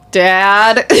like,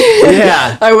 "Dad."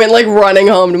 Yeah. I went like running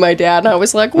home to my dad, and I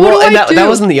was like, "What do I do?" That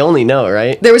wasn't the only note,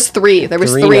 right? There was three. There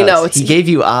was three notes. He gave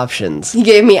you options. He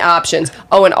gave me options.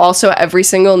 Oh, and also every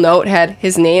single note had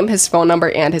his name, his phone number,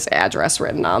 and his address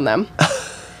written on them.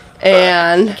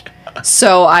 And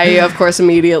so I, of course,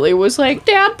 immediately was like,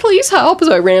 "Dad, please help."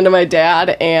 So I ran to my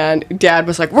dad, and Dad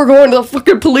was like, "We're going to the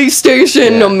fucking police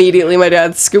station." And immediately my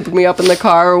dad scooped me up in the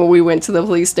car. We went to the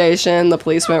police station. The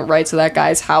police went right to that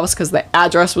guy's house because the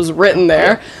address was written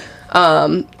there.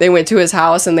 They went to his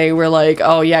house, and they were like,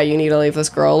 "Oh, yeah, you need to leave this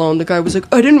girl alone." The guy was like,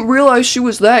 "I didn't realize she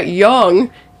was that young."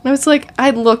 And I was like,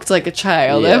 I looked like a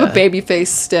child. I have a baby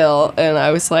face still. And I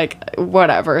was like,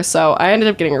 whatever. So I ended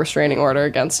up getting a restraining order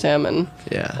against him, and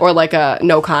or like a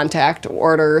no contact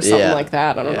order or something like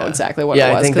that. I don't know exactly what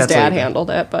it was because Dad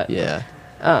handled it. But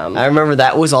I remember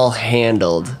that was all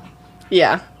handled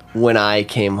yeah. when I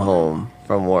came home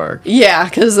from work. Yeah,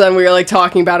 because then we were like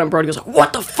talking about it, and Brody was like,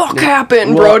 "What the fuck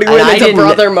happened?" Well, Brody went I into didn't-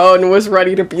 brother mode and was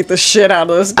ready to beat the shit out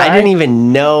of this guy. I didn't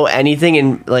even know anything,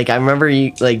 and like I remember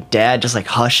Dad just like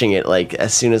hushing it like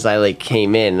as soon as I like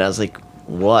came in, and I was like,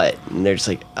 "What?" And they're just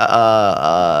like,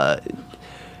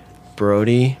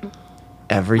 Brody,"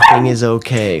 everything is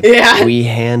okay. Yeah. We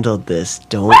handled this.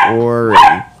 Don't worry.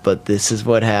 But this is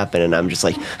what happened. And I'm just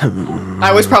like, I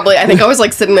think I was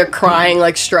like sitting there crying,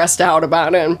 like stressed out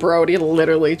about it. And Brody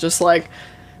literally just like,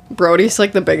 Brody's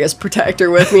like the biggest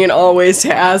protector with me and always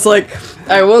has. Like,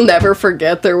 I will never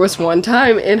forget there was one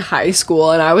time in high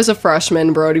school and I was a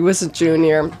freshman, Brody was a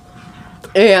junior.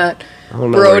 And I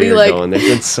don't know Brody, where you're going. There's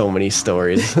been so many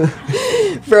stories.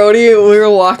 Brody, we were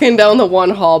walking down the one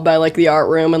hall by like the art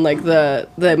room and like the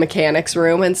mechanics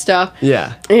room and stuff.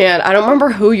 Yeah. And I don't remember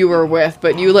who you were with,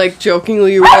 but you like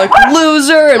jokingly you were like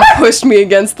loser and pushed me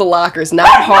against the lockers.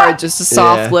 Not hard, just a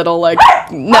soft little like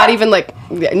not even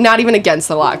against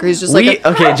the lockers, just like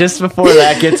okay, just before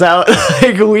that gets out,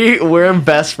 like we're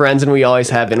best friends and we always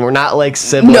have been. We're not like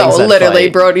siblings. No, that literally,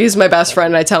 fight. Brody's my best friend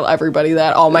and I tell everybody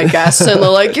that, all my guests, and they're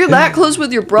like, "You're that close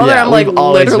with your brother?" Yeah, I'm like, we've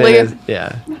always literally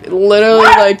been literally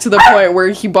like to the point where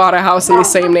he bought a house in the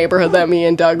same neighborhood that me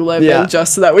and Doug live in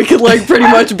just so that we could like pretty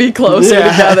much be closer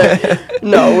together.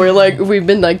 No, we've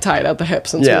been like tied at the hip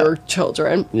since we were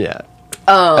children. Yeah.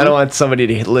 I don't want somebody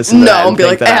to listen to that and be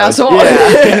like, asshole.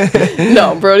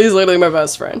 No, Brody's literally my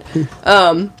best friend.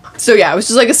 So yeah, it was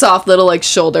just like a soft little like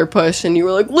shoulder push and you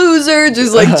were like, loser,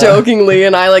 just like jokingly,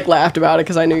 and I like laughed about it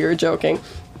because I knew you were joking.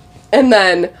 And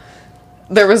then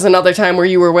there was another time where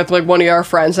you were with like one of your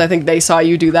friends. I think they saw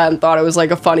you do that and thought it was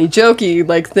like a funny jokey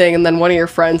like thing, and then one of your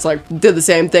friends like did the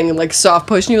same thing and like soft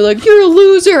push and you were like, you're a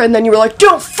loser, and then you were like,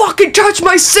 don't fucking touch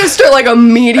my sister, like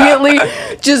immediately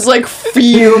just like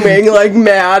fuming, like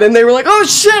mad, and they were like, oh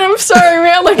shit, I'm sorry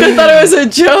man, like I thought it was a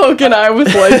joke, and I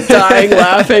was like dying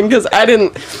laughing because I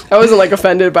wasn't like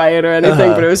offended by it or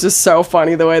anything, but it was just so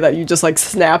funny the way that you just like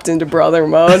snapped into brother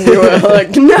mode and you were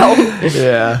like, no.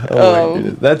 Yeah.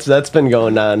 That's been going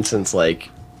on since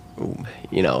like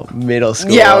middle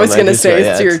school. Yeah, I was gonna say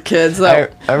it's your kids though.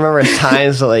 I remember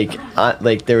times like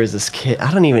there was this kid,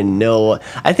 I don't even know,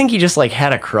 I think he just like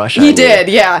had a crush on me. He did,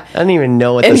 yeah. I don't even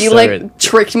know what. And he like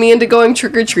tricked me into going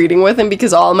trick-or-treating with him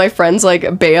because all my friends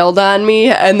like bailed on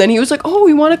me, and then he was like, oh,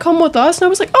 you want to come with us? And I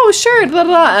was like, oh sure, blah,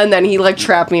 blah, blah. And then he like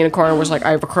trapped me in a corner and was like, I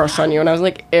have a crush on you, and I was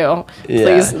like, ew,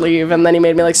 please leave. And then he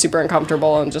made me like super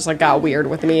uncomfortable and just like got weird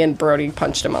with me, and Brody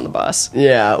punched him on the bus.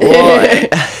 Yeah, well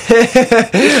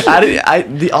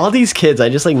all these kids, I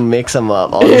just like mix them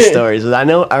up, all these stories. I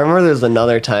remember there was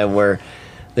another time where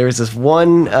there was this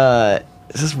one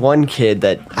kid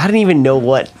that I didn't even know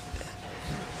what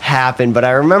happened, but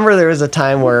I remember there was a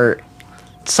time where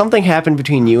something happened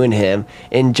between you and him,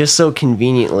 and just so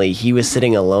conveniently he was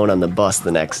sitting alone on the bus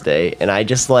the next day, and I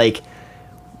just like,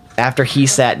 after he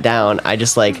sat down, I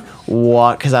just like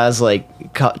walked, because I was like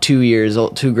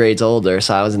 2 grades older,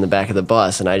 so I was in the back of the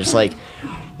bus, and I just like,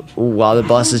 while the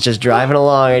bus is just driving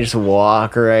along, I just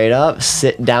walk right up,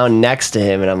 sit down next to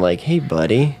him, and I'm like, hey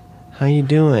buddy, how you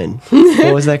doing?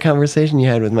 What was that conversation you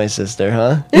had with my sister,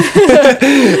 huh?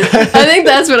 I think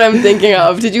that's what I'm thinking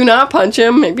of. Did you not punch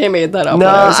him? Maybe I made that up when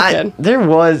I was a kid.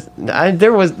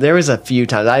 There was a few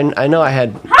times. I know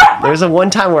there was one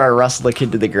time where I wrestled a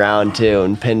kid to the ground too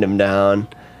and pinned him down.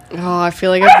 Oh, I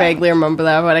feel like I vaguely remember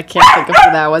that, but I can't think of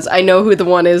who that was. I know who the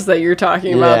one is that you're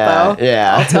talking about, though.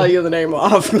 Yeah. I'll tell you the name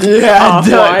off. Yeah, offline.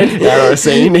 I don't want to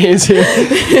say any names here.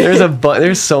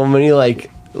 There's so many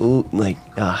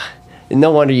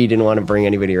no wonder you didn't want to bring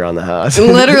anybody around the house.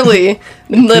 Literally,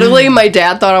 my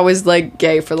dad thought I was like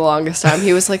gay for the longest time.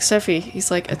 He was like, Stefie,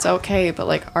 he's like, it's okay, but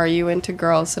like, are you into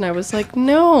girls? And I was like,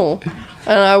 no.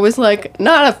 And I was like,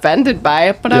 not offended by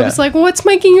it, but I was like, what's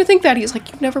making you think that? He's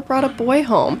like, you've never brought a boy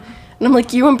home. And I'm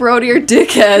like, you and Brody are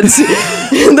dickheads.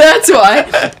 That's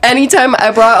why. Anytime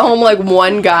I brought home like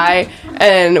one guy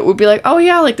and would be like, oh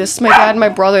yeah, like this is my dad and my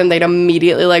brother, and they'd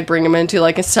immediately like bring him into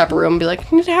like a separate room and be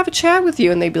like, I need to have a chat with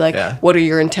you. And they'd be like, what are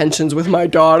your intentions with my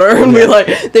daughter? And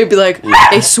they'd be like,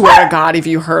 I swear to God, if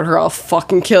you hurt her, I'll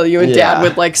fucking kill you. And dad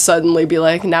would like suddenly be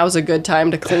like, now's a good time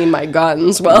to clean my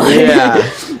guns. Well,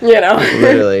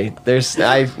 Literally, there's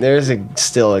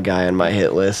still a guy on my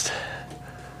hit list.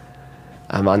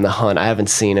 I'm on the hunt. I haven't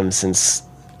seen him since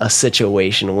a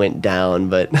situation went down,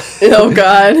 but oh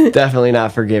God, definitely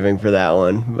not forgiving for that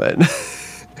one. But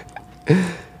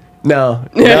no,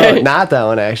 not that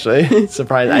one actually.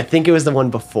 Surprised. I think it was the one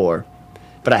before,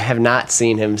 but I have not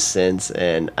seen him since,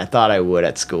 and I thought I would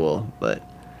at school, but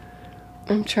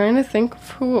I'm trying to think of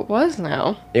who it was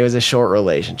now. It was a short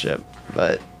relationship,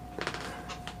 but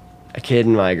a kid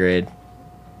in my grade.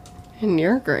 In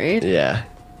your grade? Yeah.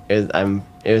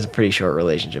 It was a pretty short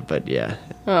relationship, but yeah.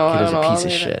 Oh, I don't know. Piece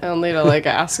of shit. I'll need to like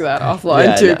ask that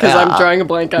offline too, because I'm drawing a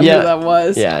blank on who that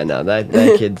was. Yeah, no, that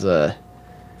kid's God.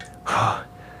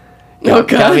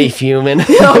 Got me fuming.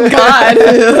 Oh God.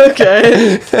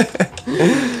 Okay.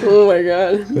 Oh my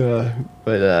god.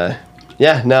 But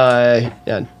yeah, no,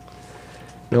 yeah.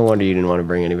 No wonder you didn't want to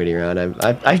bring anybody around.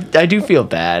 I do feel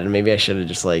bad. Maybe I should have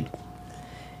just like.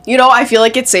 You know, I feel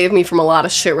like it saved me from a lot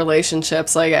of shit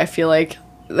relationships. Like, I feel like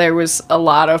there was a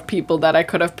lot of people that I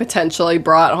could have potentially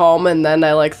brought home, and then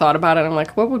I, like, thought about it, and I'm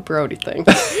like, what would Brody think?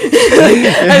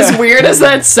 As weird as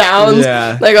that sounds.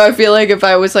 Yeah. Like, I feel like if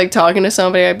I was, like, talking to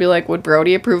somebody, I'd be like, would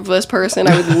Brody approve of this person?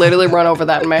 I would literally run over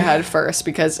that in my head first,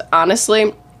 because,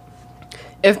 honestly,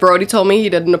 if Brody told me he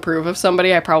didn't approve of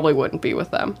somebody, I probably wouldn't be with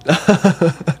them.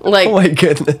 Like, Oh my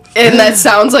goodness. and that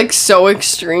sounds, like, so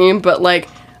extreme, but, like,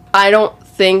 I don't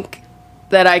think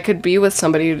that I could be with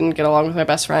somebody who didn't get along with my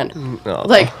best friend. Oh.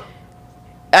 Like,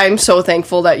 I'm so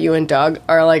thankful that you and Doug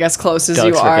are, like, as close as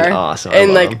Doug's you are. freaking awesome. I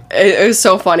And, love like, him. it was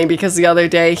so funny because the other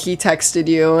day he texted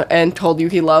you and told you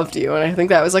he loved you. And I think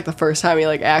that was, like, the first time he,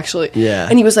 like, actually... Yeah.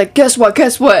 And he was like, guess what?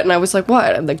 And I was like,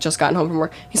 what? I'd, like, just gotten home from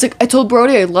work. He's like, I told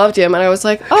Brody I loved him. And I was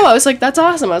like, oh, I was like, that's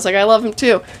awesome. I was like, I love him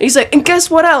too. And he's like, and guess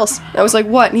what else? And I was like,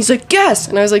 what? And he's like, guess.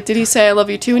 And I was like, did he say I love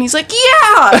you too? And he's like,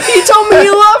 yeah! He told me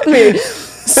he loved me.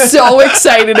 So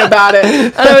excited about it.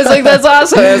 And I was like, that's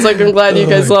awesome. I was like, I'm glad you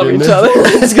guys love each other.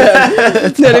 That's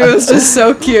good. Then it was just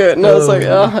so cute. And I was like,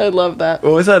 oh, I love that.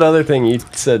 What was that other thing you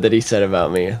said that he said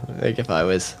about me? Like if I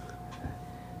was.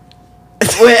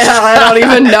 Wait, I don't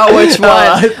even know which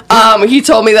one. He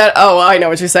told me that. Oh, I know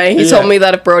what you're saying. He told me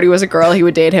that if Brody was a girl, he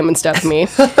would date him instead of me. And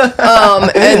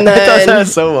then I thought that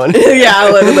was so funny. yeah,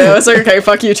 literally, I was like, okay,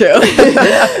 fuck you too.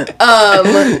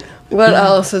 What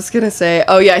else I was gonna say?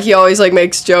 Oh yeah, he always like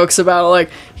makes jokes about like.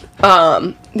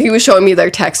 He was showing me their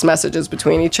text messages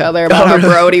between each other about how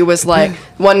Brody was like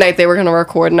one night they were gonna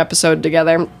record an episode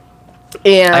together.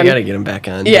 And I gotta get him back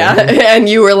on. yeah, and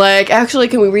you were like, actually,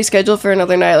 can we reschedule for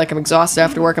another night? Like, I'm exhausted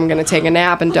after work. I'm going to take a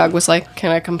nap. And Doug was like,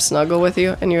 can I come snuggle with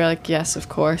you? And you were like, yes, of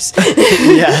course.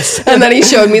 Yes. And then he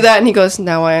showed me that, and he goes,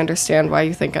 now I understand why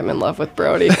you think I'm in love with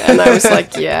Brody. And I was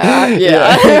like, yeah.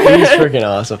 He's freaking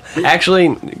awesome.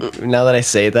 Actually, now that I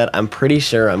say that, I'm pretty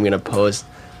sure I'm gonna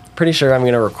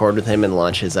record with him and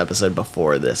launch his episode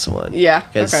before this one. Yeah,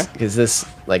 okay. Because this,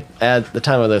 like, at the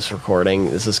time of this recording,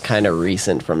 this is kind of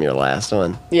recent from your last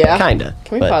one. Yeah. Kinda.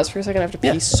 Can we pause for a second? I have to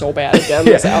pee so bad again.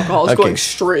 This alcohol is going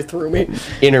straight through me.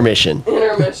 Intermission.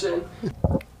 Intermission.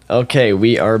 Okay,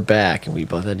 we are back. We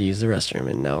both had to use the restroom,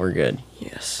 and now we're good.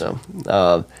 Yes. So,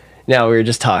 now we were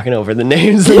just talking over the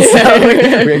names and stuff.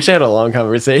 We actually had a long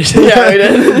conversation. Yeah, we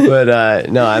did. But,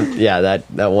 no,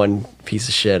 that one piece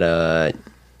of shit,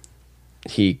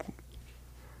 he,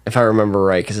 if I remember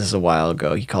right, because this is a while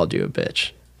ago, he called you a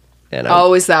bitch. And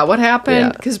Oh, is that what happened?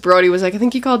 Yeah. Because Brody was like, I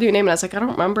think he called you a name, and I was like, I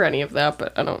don't remember any of that,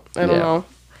 but I don't know.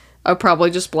 I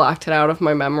probably just blocked it out of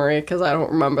my memory because I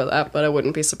don't remember that, but I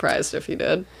wouldn't be surprised if he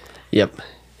did. Yep.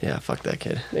 Yeah, fuck that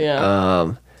kid.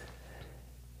 Yeah.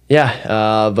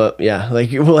 But yeah,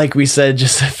 like we said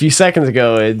just a few seconds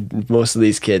ago, most of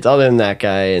these kids, other than that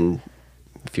guy and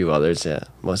a few others, yeah,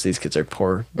 most of these kids are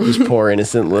poor, just poor,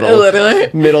 innocent little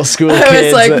Literally. middle school I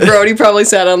kids. was like, Brody probably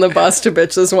sat on the bus to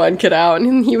bitch this one kid out,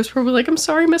 and he was probably like, I'm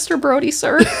sorry, Mr. Brody,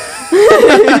 sir. He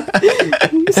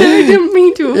said I didn't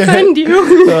mean to offend you.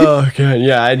 Oh god,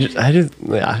 yeah, I just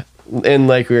yeah. And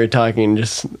like we were talking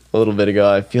just a little bit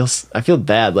ago, I feel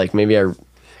bad. Like maybe I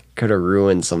could have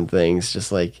ruined some things.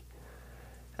 Just like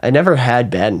I never had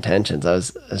bad intentions. I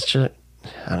was just,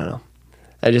 I don't know.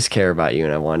 I just care about you,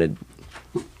 and I wanted.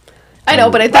 I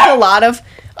know, but I think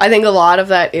a lot of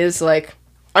that is like,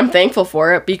 I'm thankful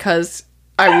for it because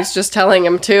I was just telling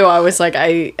him too. I was like,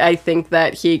 I think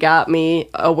that he got me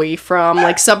away from,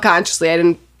 like, subconsciously. I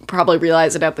didn't probably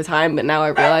realize it at the time, but now I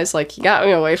realize, like, he got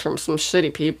me away from some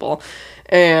shitty people.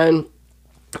 And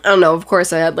I don't know, of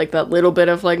course I had like that little bit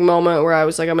of like moment where I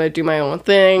was like, I'm gonna do my own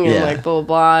thing and like blah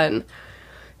blah blah,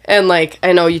 and like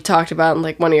I know you talked about in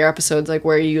like one of your episodes like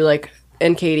where you like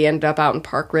and Katie ended up out in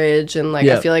Park Ridge, and like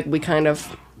I feel like we kind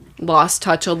of lost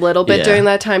touch a little bit during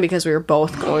that time because we were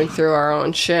both going through our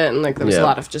own shit, and like there was a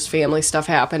lot of just family stuff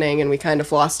happening, and we kind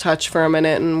of lost touch for a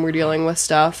minute, and we're dealing with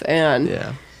stuff, and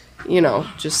you know,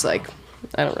 just like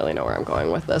I don't really know where I'm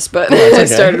going with this, but I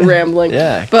started rambling.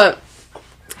 But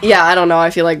yeah, I don't know. I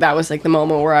feel like that was like the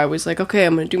moment where I was like, okay,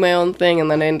 I'm gonna do my own thing,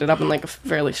 and then I ended up in like a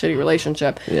fairly shitty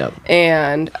relationship.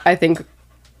 And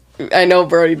I know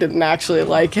Brody didn't actually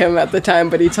like him at the time,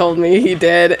 but he told me he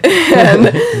did. And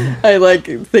I like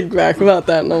think back about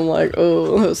that, and I'm like,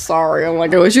 oh, sorry. I'm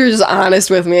like, I wish you were just honest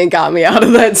with me and got me out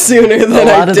of that sooner than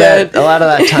I did. A lot of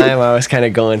that time, I was kind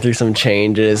of going through some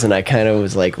changes, and I kind of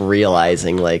was like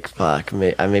realizing, like, fuck,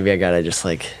 maybe I gotta just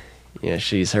like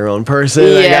she's her own person.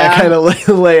 Yeah. I gotta kind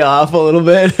of lay off a little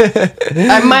bit.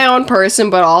 I'm my own person,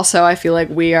 but also I feel like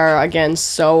we are, again,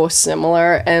 so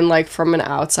similar. And, like, from an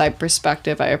outside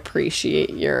perspective, I appreciate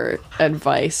your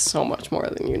advice so much more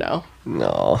than you know.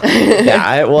 No. Yeah,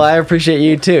 I appreciate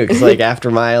you, too. Because, like, after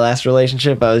my last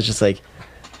relationship, I was just like,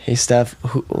 hey, Steph,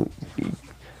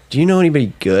 do you know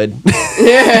anybody good?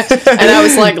 Yeah. And I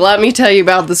was like, let me tell you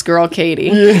about this girl, Katie.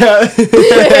 Yeah.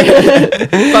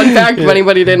 Fun fact, if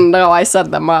anybody didn't know, I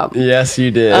set them up. Yes,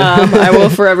 you did. I will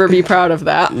forever be proud of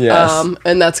that. Yes.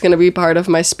 And that's going to be part of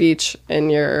my speech in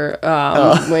your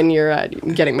when you're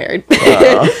getting married.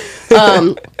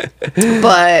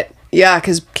 But yeah,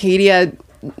 because Katie had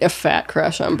a fat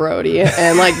crush on Brody,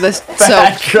 and like this a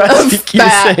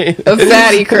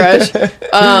fatty crush.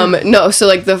 No, so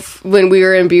like when we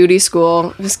were in beauty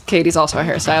school, Katie's also a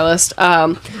hairstylist.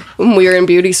 When we were in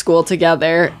beauty school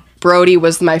together, Brody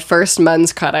was my first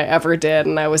men's cut I ever did,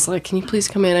 and I was like, "Can you please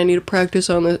come in? I need to practice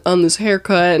on this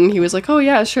haircut." And he was like, "Oh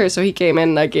yeah, sure." So he came in,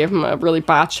 and I gave him a really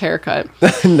botched haircut.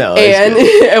 No, and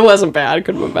it wasn't bad. It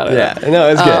could have been better. Yeah, no,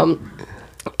 it was good.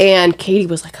 And Katie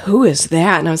was like, "Who is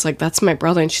that?" And I was like, "That's my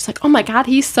brother." And she's like, "Oh my God,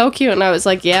 he's so cute." And I was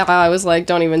like, "Yeah." I was like,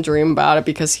 "Don't even dream about it,"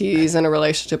 because he's in a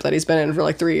relationship that he's been in for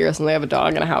like 3 years, and they have a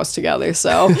dog and a house together.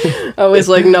 So I was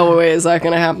like, "No way is that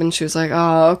gonna happen." She was like,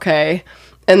 "Oh, okay."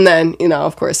 And then,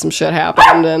 of course, some shit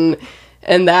happened,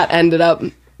 and that ended up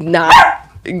not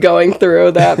going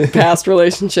through that past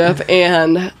relationship.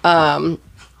 And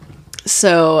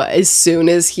so as soon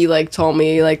as he like told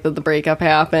me like that the breakup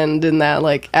happened, and that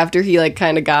like after he like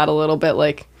kind of got a little bit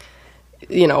like,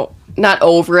 not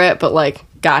over it, but like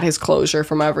got his closure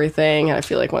from everything, and I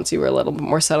feel like once you were a little bit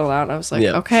more settled out, I was like,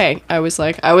 okay. I was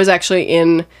actually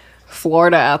in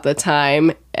Florida at the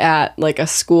time at like a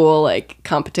school like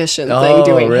competition thing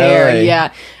doing hair.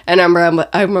 Yeah. And I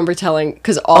remember telling,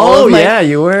 because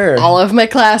you were. All of my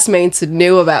classmates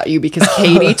knew about you because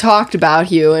Katie talked about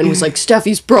you and was like,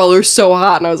 Steffi's brother's so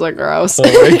hot, and I was like, gross. Oh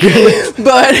my goodness.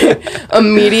 But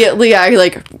immediately I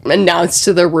like announced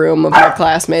to the room of my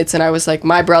classmates, and I was like,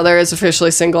 my brother is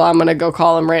officially single. I'm gonna go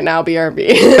call him right now, BRB.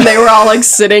 And they were all like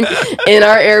sitting in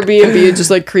our Airbnb just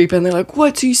like creeping. They're like,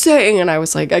 what's he saying? And I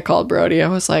was like, I called Brody. I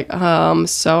was like,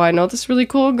 so I know this really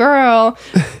cool girl.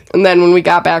 And then when we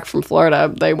got back from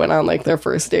Florida, they went on like their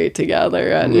first date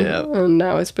together, and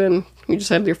now we just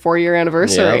had your 4-year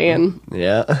anniversary. And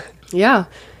yeah,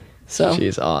 so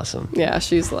she's awesome. Yeah,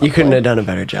 she's lovely. You couldn't have done a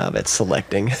better job at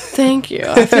selecting. Thank you.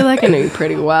 I feel like I knew you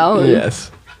pretty well.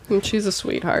 Yes, and she's a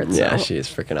sweetheart. Yeah, she is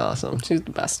freaking awesome. She's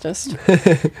the bestest.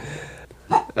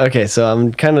 Okay, so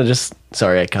I'm kind of just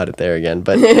sorry I cut it there again,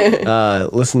 but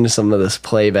listen to some of this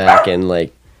playback, and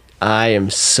like, I am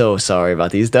so sorry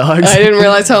about these dogs. I didn't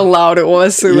realize how loud it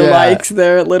was through the mics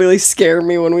there. It literally scared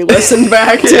me when we listened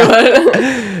back to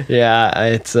it. Yeah,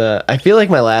 it's I feel like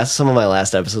some of my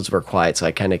last episodes were quiet, so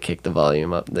I kind of kicked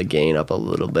the gain up a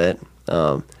little bit.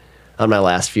 On my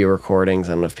last few recordings,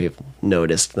 I don't know if people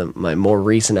noticed that my more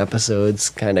recent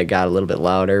episodes kind of got a little bit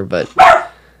louder, but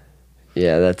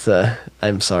yeah, that's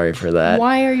I'm sorry for that.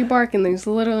 Why are you barking? There's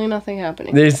literally nothing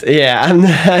happening. I'm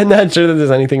not sure that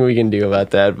there's anything we can do about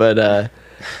that, but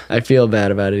I feel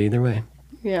bad about it either way.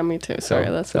 Yeah, me too. Sorry,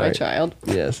 that's my child.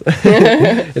 Yes.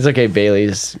 It's okay,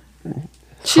 Bailey's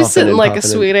she's sitting like a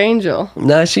sweet angel.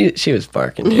 No, she was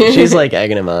barking too. She's like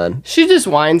egging him on. She just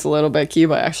whines a little bit.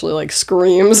 Kiba actually like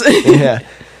screams. Yeah.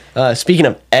 Speaking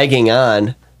of egging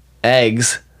on,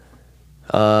 eggs,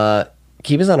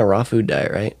 Kiba's on a raw food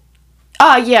diet, right?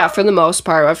 Yeah, for the most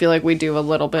part. I feel like we do a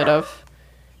little bit of,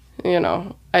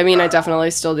 I mean, I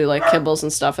definitely still do like kibbles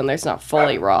and stuff, and there's not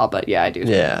fully raw, but yeah, I do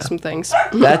some things.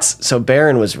 So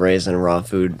Baron was raised on raw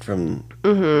food from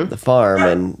the farm,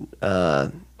 and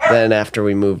then after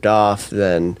we moved off,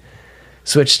 then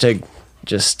switched to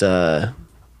just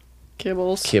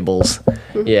kibbles.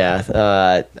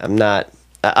 Yeah, I'm not.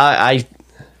 I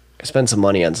spend some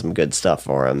money on some good stuff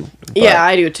for him. Yeah,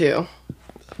 I do too.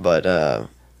 But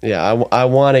yeah, I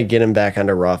want to get him back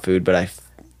onto raw food, but I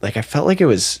felt like it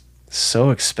was so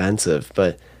expensive.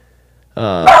 But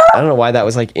I don't know why that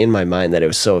was like in my mind that it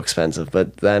was so expensive.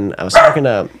 But then I was talking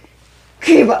to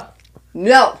Kiba.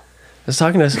 No. I was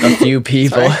talking to a few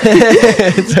people.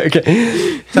 It's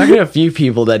okay. Talking to a few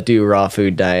people that do raw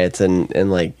food diets,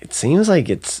 and like it seems like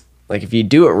it's like if you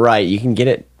do it right, you can get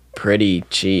it pretty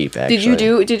cheap.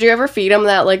 Actually, Did you ever feed him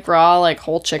that like raw like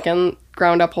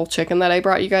ground up whole chicken that I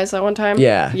brought you guys that one time?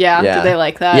 Yeah. Do they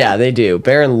like that? Yeah, they do.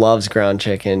 Baron loves ground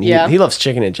chicken. He loves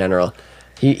chicken in general.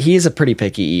 He's a pretty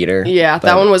picky eater. Yeah,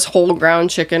 that one was whole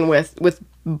ground chicken with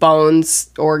bones,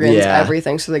 organs, Yeah.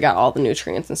 everything. So they got all the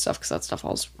nutrients and stuff because that stuff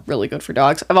all is really good for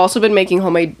dogs. I've also been making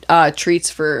homemade treats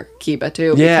for Kiba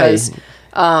too. Yeah. Because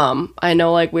I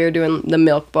know like we were doing the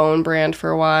Milk Bone brand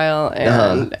for a while,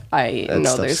 and I That know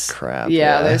stuff's there's crap.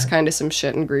 yeah, there's kind of some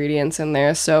shit ingredients in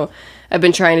there. So I've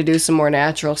been trying to do some more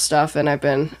natural stuff, and I've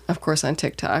been, of course, on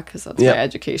TikTok because that's Yep. my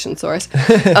education source.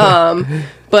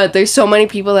 But there's so many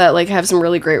people that like have some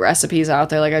really great recipes out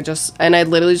there. Like I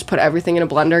literally just put everything in a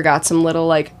blender. Got some little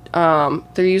like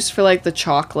they're used for like the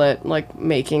chocolate like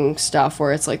making stuff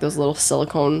where it's like those little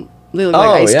silicone. They look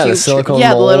like ice yeah, the cubes. silicone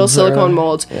the little molds silicone or-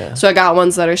 molds. Yeah. So I got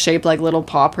ones that are shaped like little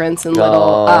paw prints and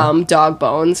little dog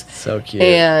bones. So cute.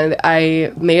 And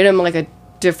I made them like a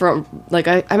different, like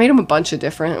I made them a bunch of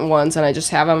different ones, and I just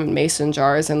have them in mason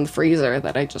jars in the freezer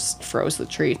that I just froze the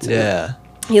treats in. Yeah.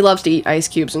 He loves to eat ice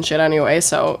cubes and shit anyway,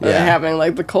 so Yeah. having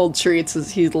like the cold treats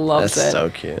he loves That's it. so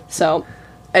cute. So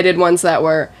I did ones that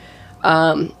were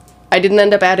I didn't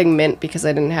end up adding mint because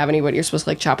I didn't have any, but you're supposed to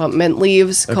like chop up mint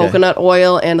leaves, Okay. coconut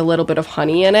oil, and a little bit of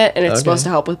honey in it, and it's Okay. supposed to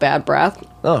help with bad breath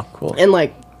Oh, cool. and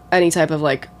like any type of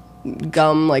like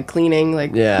gum like cleaning,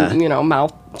 like Yeah.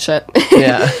 mouth shit.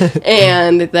 Yeah.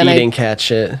 And then Eating cat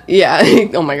shit. yeah.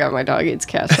 Oh my god, my dog eats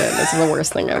cat shit. This is the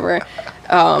worst thing ever.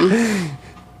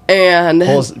 And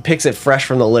Picks it fresh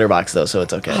from the litter box though, so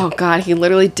it's okay. oh god, he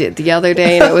literally did the other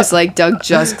day, and it was like Doug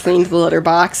just cleaned the litter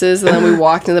boxes, and then we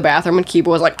walked in the bathroom, and Kiba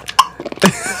was like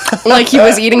he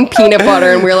was eating peanut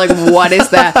butter, and we were like, what is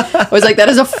that? I was like, that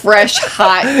is a fresh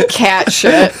hot cat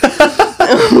shit.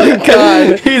 Oh my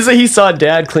god. He saw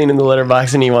Dad cleaning the litter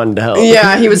box and he wanted to help.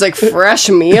 Yeah, he was like, fresh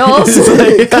meals,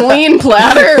 clean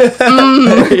platter.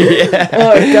 Yeah.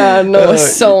 Oh god, no,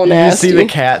 it's so You nasty. see the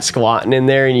cat squatting in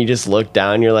there and you just look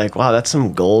down and you're like, wow, that's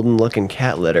some golden looking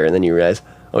cat litter. And then you realize,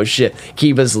 oh shit,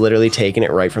 Kiba's literally taking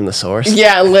it right from the source.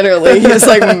 Yeah, literally. His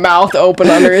like mouth open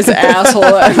under his asshole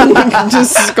and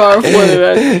just scarf with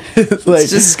it. It's like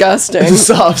Disgusting.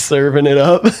 soft serving it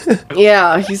up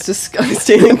Yeah, he's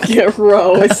disgusting and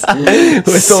gross.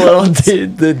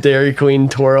 with the Dairy Queen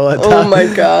twirl at top. Oh my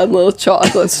god, little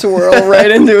chocolate swirl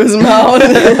right into his mouth.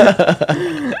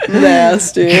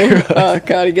 Nasty. Oh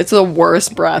god, he gets the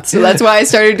worst breath. So that's why I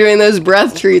started doing those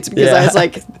breath treats, because I was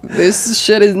like, this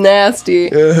shit is nasty.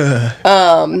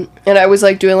 And I was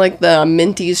like doing like the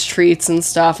Minty's treats and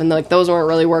stuff, and like those weren't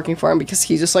really working for him because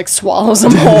he just like swallows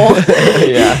them whole.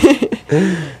 Yeah.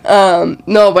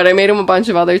 No, but I made him a bunch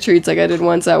of other treats. Like I did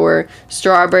ones that were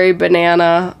strawberry,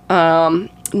 banana,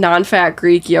 non-fat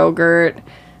Greek yogurt.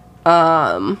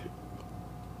 What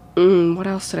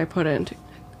else did I put in?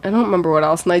 I don't remember what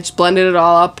else. And I just blended it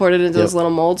all up, poured it into those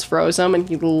little molds, froze them, and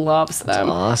he loves them. That's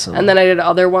awesome. And then I did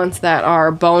other ones that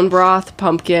are bone broth,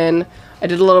 pumpkin. I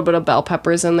did a little bit of bell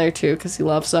peppers in there too because he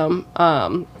loves them.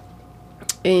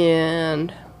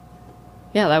 And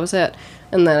yeah, that was it.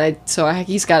 And then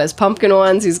he's got his pumpkin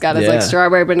ones, he's got his like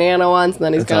strawberry banana ones, and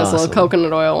then he's got his little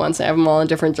coconut oil ones. I have them all in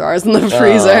different jars in the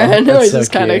freezer. I know, I that's so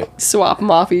just kind of cute. swap them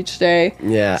off each day.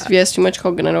 Yeah. So if he has too much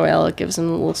coconut oil, it gives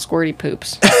him little squirty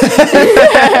poops.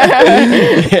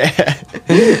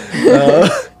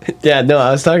 Yeah, no,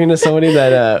 I was talking to somebody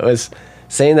that was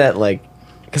saying that, like,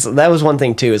 because that was one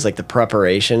thing too, is like the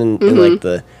preparation and like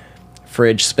the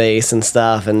fridge space and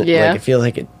stuff, and like I feel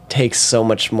like it takes so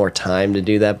much more time to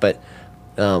do that. But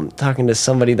talking to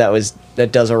somebody that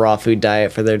does a raw food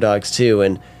diet for their dogs too,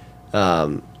 and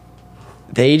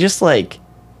they just like,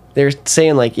 they're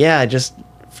saying like, yeah, just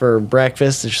for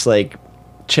breakfast it's just like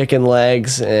chicken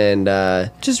legs and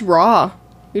Just raw.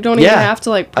 You don't even have to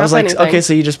like prep I was like, anything. okay,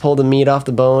 so you just pull the meat off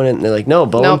the bone, and they're like, no,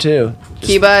 bone Nope. too.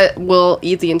 Kiba will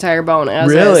eat the entire bone as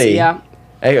Really? is. Yeah.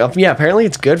 Yeah, apparently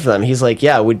it's good for them. He's like,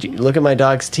 yeah, would you look at my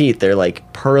dog's teeth? They're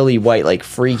like pearly white, like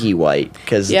freaky white,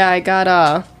 because Yeah, I got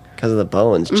of the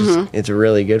bones. Just it's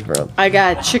really good for them. I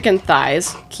got chicken thighs.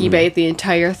 Kiba ate the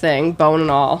entire thing, bone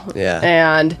and all. Yeah.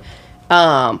 And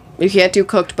you can't do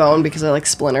cooked bone because of like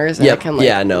splinters. And it can, like,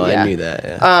 I knew that.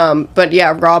 Yeah. But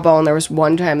yeah, raw bone. There was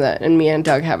one time that, and me and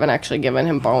Doug haven't actually given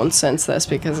him bone since this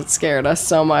because it scared us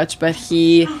so much. But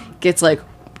he gets like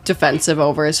defensive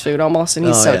over his food almost, and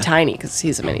he's tiny because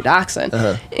he's a mini dachshund.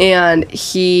 And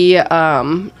he,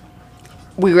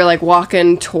 we were like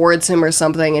walking towards him or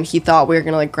something, and he thought we were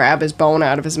gonna like grab his bone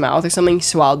out of his mouth or something. He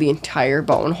swallowed the entire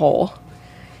bone whole,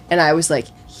 and I was like,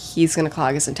 he's gonna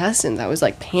clog his intestines. I was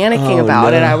like panicking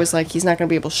about it. I was like, he's not gonna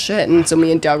be able to shit. And so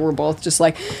me and Doug were both just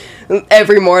like,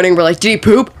 every morning we're like, did he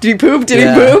poop? Did he poop? Did he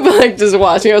poop? Like just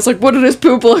watching. I was like, what did his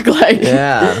poop look like?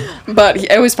 Yeah. But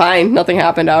it was fine. Nothing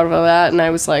happened out of that. And I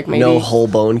was like, maybe No whole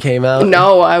bone came out.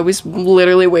 No, I was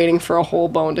literally waiting for a whole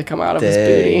bone to come out of his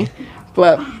booty.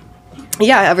 But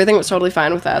Yeah, everything was totally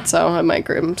fine with that, so I might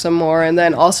give him some more. And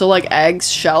then also, like,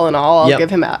 eggs, shell and all, I'll give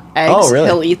him eggs. Oh, really?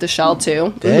 He'll eat the shell,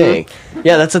 too. Dang.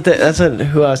 Yeah, that's what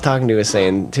who I was talking to was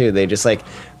saying, too. They just, like,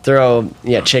 throw,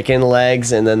 chicken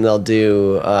legs, and then they'll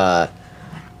do,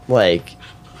 like,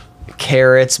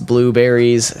 carrots,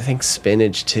 blueberries, I think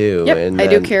spinach, too. Yep, and I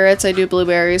do carrots, I do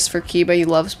blueberries for Kiba. He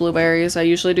loves blueberries.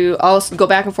 I'll go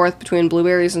back and forth between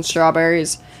blueberries and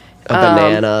strawberries. A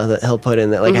banana that he'll put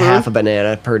in there, like a half a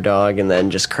banana per dog, and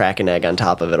then just crack an egg on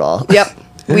top of it all. Yep.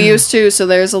 We used to, so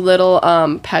there's a little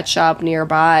pet shop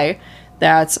nearby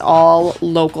that's all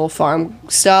local farm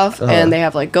stuff, and they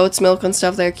have like goat's milk and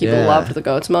stuff there. People loved the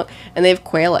goat's milk, and they have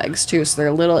quail eggs too, so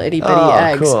they're little itty bitty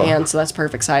eggs, cool. and so that's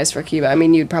perfect size for Kiba. I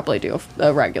mean, you'd probably do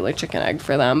a regular chicken egg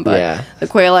for them, but the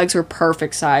quail eggs were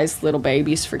perfect size little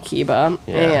babies for Kiba.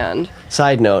 And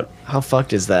side note, how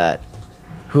fucked is that?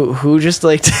 Who just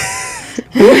like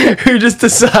who just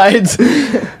decides,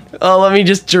 oh, let me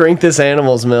just drink this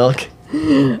animal's milk?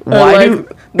 Why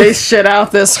they shit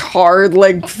out this hard,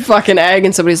 like, fucking egg,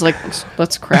 and somebody's like,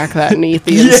 let's crack that and eat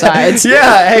the insides.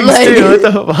 Yeah, eggs too. What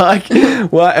the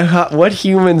fuck? What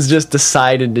humans just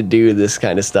decided to do this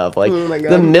kind of stuff? Like, oh my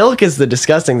God. The milk is the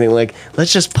disgusting thing. Like,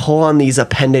 let's just pull on these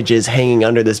appendages hanging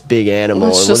under this big animal.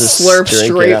 Let's and just we'll slurp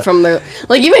straight from the...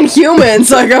 Like, even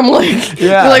humans, like, I'm like...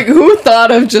 Yeah. Like, who thought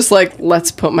of just, like,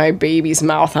 let's put my baby's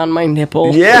mouth on my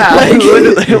nipple? Yeah.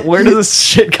 Like, where does this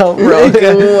shit come from?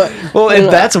 Well,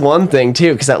 and that's one thing,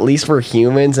 too, because at least we're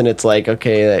humans, and it's like,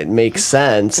 okay, that makes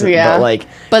sense. Yeah.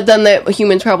 But then the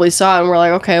humans probably saw it and were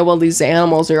like, okay, well, these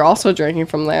animals are also drinking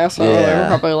from there, so they're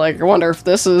probably like, I wonder if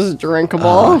this is drinkable.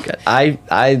 Oh, God.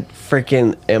 I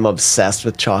freaking am obsessed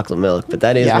with chocolate milk, but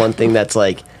that is one thing that's,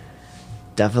 like,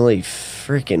 definitely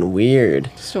freaking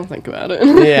weird. Just don't think about it.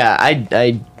 Yeah,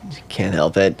 I can't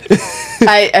help it.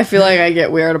 I feel like I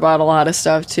get weird about a lot of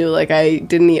stuff too. Like, I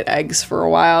didn't eat eggs for a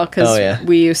while because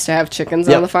we used to have chickens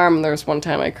on the farm, and there was one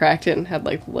time I cracked it and had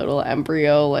like little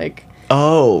embryo, like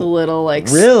little like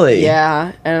really,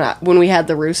 yeah. And when we had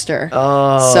the rooster, and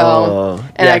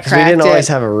I cracked it. We didn't always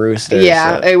have a rooster.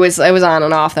 Yeah, so. it was on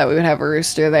and off that we would have a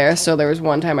rooster there. So there was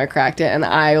one time I cracked it, and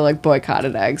I like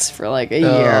boycotted eggs for like a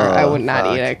year. I would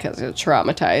not eat it because it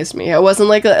traumatized me. It wasn't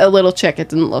like a little chick. It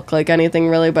didn't look like anything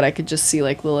really, but I could just see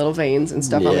like the little veins and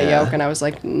stuff on the yolk, and I was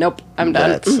like, nope, I'm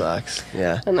done. That sucks.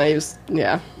 Yeah. And I used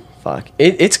Fuck.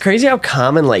 It's crazy how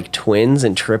common like twins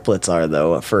and triplets are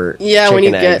though for chicken when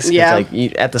you eggs. get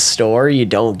Like at the store you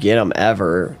don't get them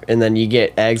ever, and then you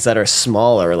get eggs that are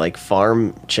smaller like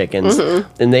farm chickens,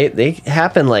 and they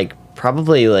happen like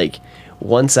probably like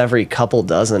once every couple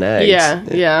dozen eggs.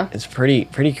 Yeah. It's pretty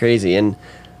crazy. And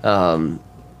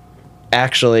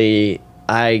actually,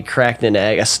 I cracked an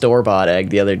egg, a store-bought egg,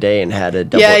 the other day and had a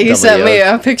double. Yeah, you sent me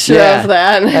a picture of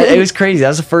that. It was crazy. That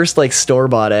was the first like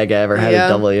store-bought egg I ever had a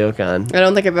double yolk on. I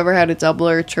don't think I've ever had a double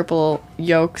or triple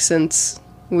yolk since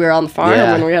we were on the farm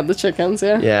when we had the chickens.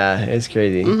 Yeah, it's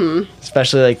crazy.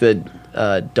 Especially like the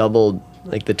double,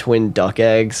 like the twin duck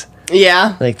eggs.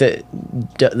 Yeah, like the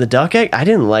duck egg. I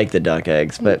didn't like the duck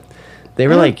eggs, but they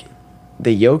were like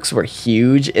the yolks were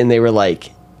huge and they were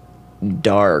like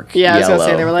dark yellow. I was gonna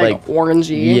say they were like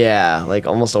orangey. Yeah, like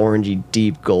almost orangey,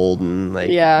 deep golden. Like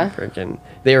freaking,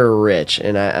 they were rich,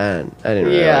 and I didn't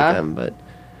really like them, but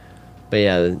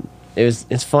yeah,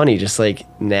 it's funny, just like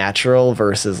natural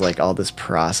versus like all this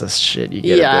processed shit you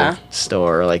get at the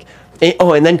store, like.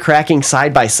 And then cracking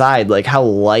side by side, like how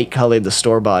light colored the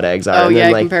store bought eggs are. Oh, and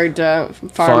then, like, compared to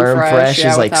farm fresh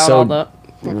is like so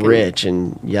rich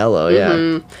and yellow.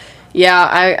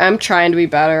 Yeah, I'm trying to be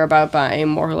better about buying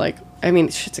more like. I mean,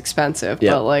 shit's expensive,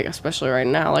 but like especially right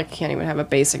now, like I can't even have a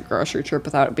basic grocery trip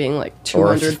without it being like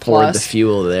 200 plus. Or the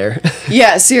fuel there.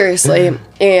 Yeah, seriously.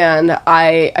 And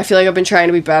I feel like I've been trying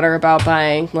to be better about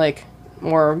buying like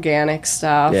more organic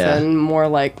stuff and more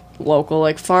like local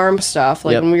like farm stuff.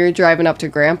 Like when we were driving up to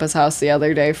Grandpa's house the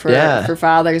other day for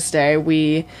Father's Day,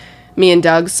 me and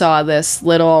Doug saw this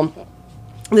little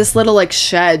like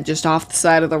shed just off the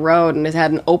side of the road, and it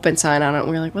had an open sign on it, and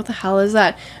we were like, what the hell is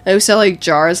that? And we saw like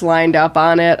jars lined up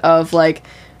on it of like,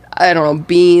 I don't know,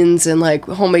 beans and like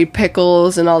homemade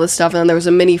pickles and all this stuff, and then there was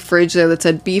a mini fridge there that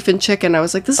said beef and chicken. I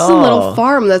was like, this is a little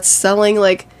farm that's selling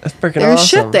like, there's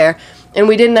awesome shit there. And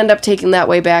we didn't end up taking that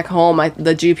way back home.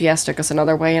 The GPS took us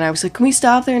another way, and I was like, can we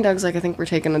stop there? And Doug's like, I think we're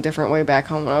taking a different way back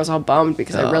home. And I was all bummed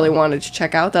because I really wanted to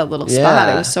check out that little spot.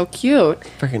 It was so cute.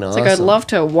 Freaking awesome. Like, I'd love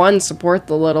to, one, support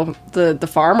the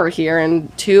farmer here,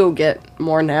 and two, get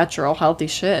more natural, healthy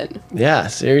shit. Yeah,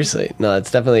 seriously. No,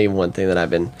 it's definitely one thing that I've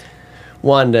been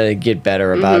wanting to get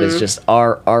better about is just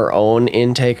our own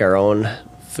intake, our own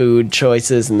food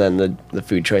choices and then the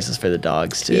food choices for the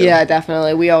dogs too. Yeah,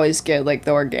 definitely. We always get like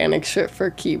the organic shit for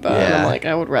Kiba, and I'm Yeah. like,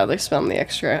 I would rather spend the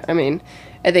extra. I mean,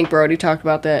 I think Brody talked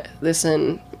about this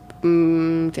in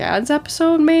Dad's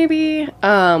episode, maybe,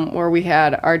 where we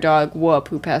had our dog Whoop,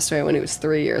 who passed away when he was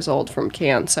 3 years old from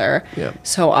cancer. Yep.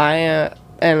 So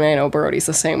and I know Brody's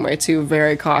the same way too,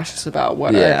 very cautious about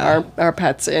what Yeah. our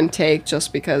pets intake,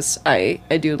 just because I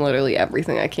do literally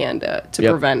everything I can to Yep.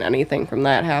 prevent anything from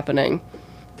that happening.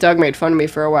 Doug made fun of me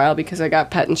for a while because I got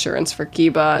pet insurance for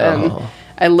Kiba, and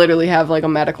I literally have like a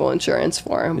medical insurance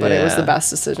for him, but it was Yeah. the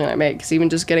best decision I made, because even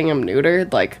just getting him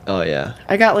neutered, like, Oh yeah.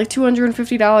 I got like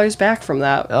 $250 back from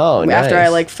that. Oh, After I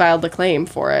nice. like filed the claim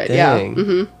for it. Dang. Yeah.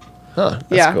 Mm-hmm. Huh.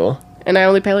 That's Yeah. cool. And I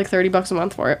only pay like $30 a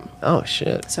month for it. Oh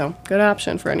shit. So good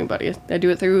option for anybody. I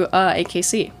do it through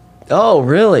AKC. Oh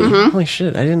really? Holy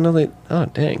shit! I didn't know they. Oh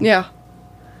dang. Mm-hmm. Yeah.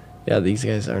 Yeah, these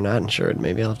guys are not insured.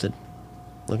 Maybe I'll have to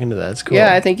look into that. It's cool.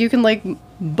 Yeah, I think you can like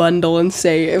bundle and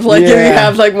save. Like if you Yeah.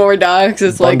 have like more dogs,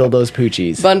 it's Bundle like those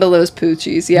poochies. bundle those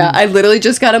poochies. Yeah, I literally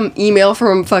just got an email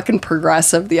from fucking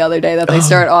Progressive the other day that they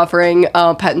start offering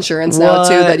pet insurance now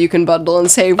too, What? that you can bundle and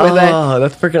save with it. Oh,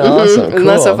 that's freaking awesome. Isn't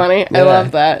that so Cool. funny? I Yeah.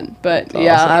 love that. But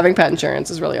yeah, awesome. having pet insurance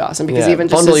is really awesome, because Yeah, even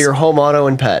just bundle as- your home, auto,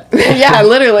 and pet. yeah,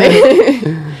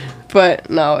 literally. But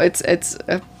no, it's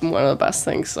one of the best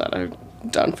things that I've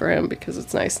done for him, because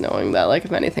it's nice knowing that like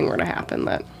if anything were to happen,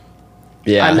 that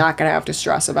Yeah. I'm not gonna have to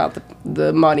stress about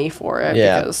the money for it.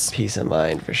 Yeah, Because peace of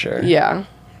mind for sure. yeah,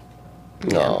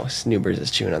 No, Snoobers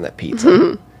is chewing on that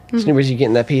pizza. Snoobers, you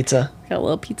getting that pizza? got a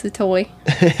little pizza toy.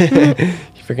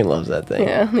 He freaking loves that thing.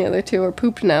 Yeah, the other two are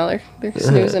pooped now. They're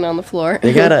snoozing on the floor.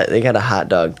 They got a hot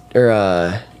dog or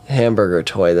a hamburger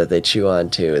toy that they chew on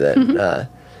too. That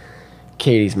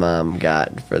Katie's mom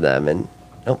got for them, and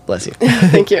oh bless you.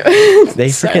 Thank you. They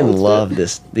freaking Silence love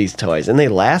these toys, and they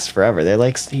last forever. They're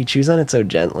like, he chews on it so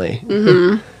gently.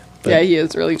 Yeah, he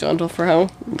is really gentle for how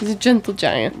he's a gentle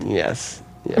giant. Yes.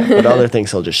 Yeah. But other things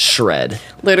he'll just shred.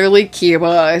 Literally,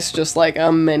 Kiba is just like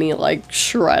a mini like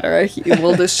shredder. He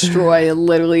will destroy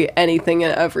literally anything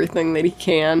and everything that he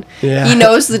can. Yeah. He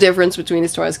knows the difference between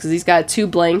his toys, because he's got 2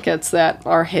 blankets that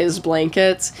are his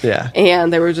blankets. Yeah.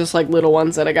 And they were just like little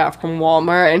ones that I got from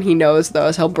Walmart, and he knows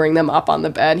those. He'll bring them up on the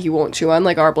bed. He won't chew on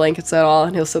like our blankets at all,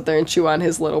 and he'll sit there and chew on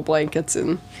his little blankets,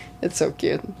 and it's so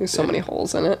cute. There's so many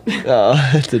holes in it.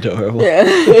 Oh, it's adorable.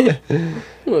 Yeah.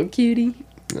 Little cutie.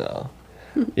 No.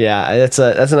 Yeah, that's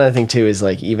another thing too, is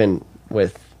like even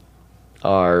with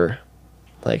our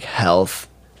like health,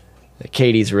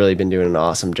 Katie's really been doing an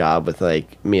awesome job with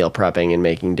like meal prepping and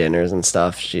making dinners and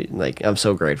stuff. She like, I'm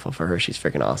so grateful for her. She's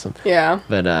freaking awesome. Yeah.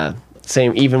 But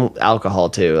same, even alcohol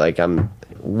too. Like I'm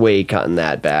way cutting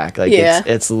that back. Like Yeah.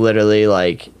 it's literally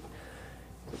like,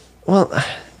 well,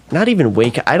 not even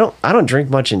way. I don't drink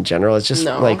much in general. It's just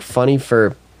No. like funny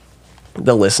for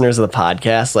the listeners of the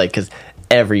podcast, like because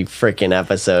every freaking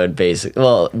episode,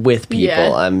 with people,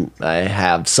 Yeah. I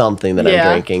have something that Yeah.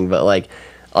 I'm drinking, but like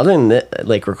other than that,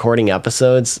 like recording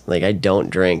episodes, like I don't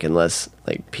drink unless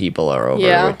like people are over.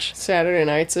 Yeah. Which, Saturday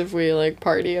nights if we like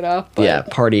party it up. But yeah,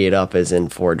 party it up as in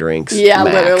 4 drinks. yeah,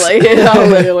 max. literally. Yeah,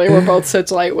 literally. We're both such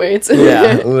lightweights.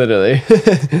 Yeah, literally.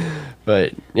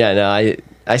 But yeah, no,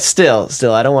 I still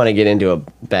I don't want to get into a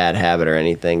bad habit or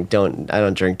anything. I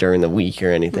don't drink during the week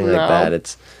or anything like No. that.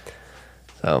 It's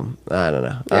I don't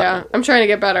know. Yeah, I'm trying to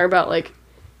get better about like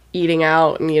eating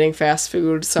out and eating fast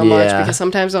food so much, Yeah. because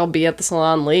sometimes I'll be at the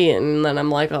salon late and then I'm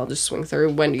like, I'll just swing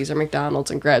through Wendy's or McDonald's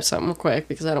and grab something quick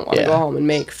because I don't want to Yeah. go home and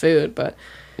make food. But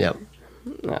Yep.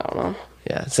 I don't know.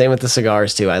 Yeah. Same with the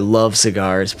cigars too. I love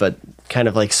cigars, but kind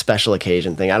of like special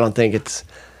occasion thing. I don't think it's.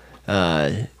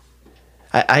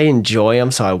 I enjoy them,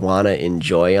 so I want to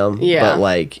enjoy them. Yeah. But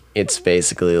like, it's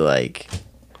basically like,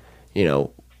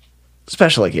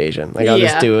 special occasion. Like I'll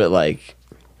just Yeah. do it like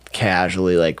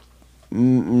casually, like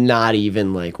not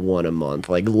even like one a month,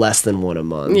 like less than one a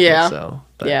month. Yeah. So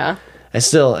but Yeah. I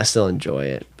still enjoy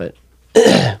it, but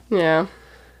Yeah.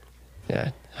 yeah.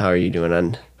 How are you doing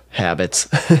on habits?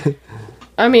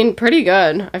 I mean, pretty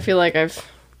good. I feel like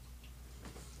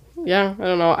yeah, I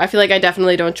don't know. I feel like I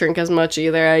definitely don't drink as much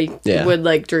either. I Yeah. would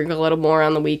like drink a little more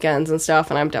on the weekends and stuff,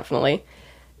 and I'm definitely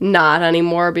not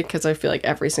anymore, because I feel like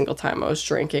every single time I was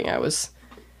drinking, I was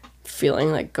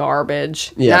feeling like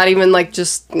garbage. Yeah. Not even like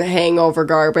just hangover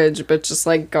garbage, but just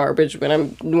like garbage when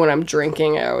I'm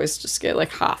drinking. I always just get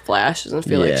like hot flashes and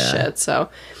feel like Yeah. shit. So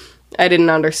I didn't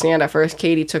understand at first.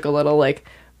 Katie took a little like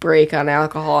break on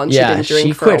alcohol, and she didn't drink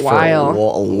she for quit a while.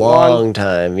 for a long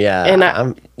time. Yeah, And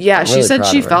I'm yeah, she really said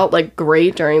proud she of her. felt like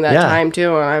great during that Yeah. time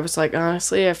too, and I was like,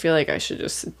 honestly, I feel like I should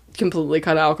just completely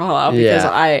cut alcohol out, because Yeah.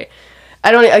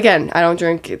 I don't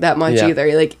drink that much Yeah.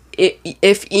 either. Like,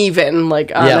 if even,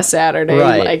 like, on Yeah. a Saturday,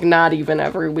 Right. like, not even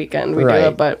every weekend we do Right.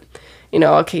 it, but, you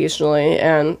know, occasionally.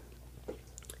 And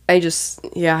I just,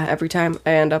 every time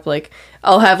I end up, like,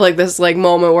 I'll have, like, this, like,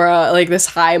 moment where, like, this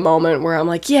high moment where I'm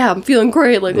like, yeah, I'm feeling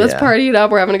great. Like, let's Yeah. party it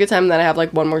up. We're having a good time. And then I have, like,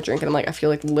 one more drink, and I'm like, I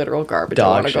feel like literal garbage. I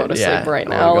want to go to sleep right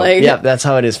now. Like, yeah, that's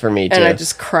how it is for me too. and I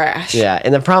just crash. Yeah,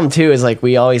 and the problem too is like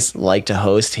we always like to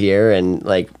host here, and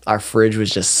like our fridge was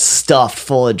just stuffed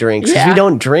full of drinks because we Yeah.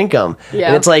 don't drink them. Yeah.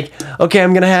 And it's like, okay,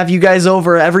 I'm gonna have you guys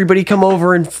over. Everybody come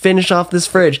over and finish off this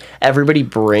fridge. Everybody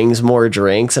brings more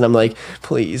drinks, and I'm like,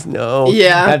 please no.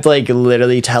 Yeah. I have to like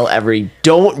literally tell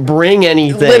don't bring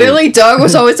anything. Literally, Doug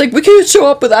was always like, we can't show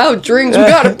up without drinks. We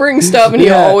gotta bring stuff. And he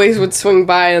Yeah. always would swing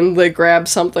by and, like, grab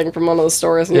something from one of the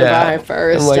stores nearby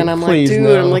first. I'm like, and I'm like, "Please, dude,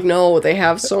 no." I'm like, no, they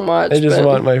have so much. I just but-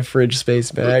 want my fridge space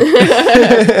back.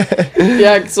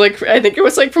 Yeah, it's like, I think it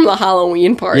was, like, from the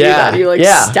Halloween party that he, like,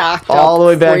 stocked up all the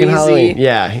way back in crazy. Halloween.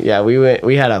 Yeah,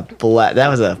 we had a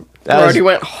Brody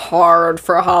went hard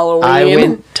for Halloween. I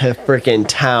went to freaking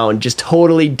town, just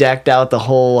totally decked out the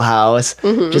whole house.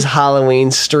 Mm-hmm. Just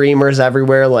Halloween streamers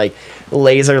everywhere, like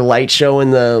laser light show in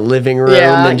the living room,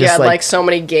 Yeah, and you just had, like like, so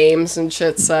many games and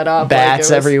shit set up. bats like, it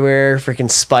was- everywhere,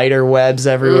 freaking spider webs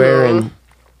everywhere, Mm-hmm. and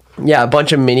yeah, a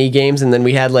bunch of mini games, and then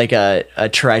we had like a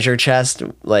treasure chest,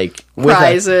 like with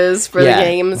prizes for the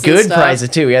games and good stuff. prizes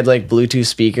too. We had like Bluetooth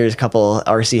speakers, a couple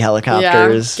RC Yeah,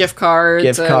 helicopters, gift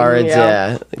cards. and,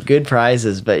 yeah, good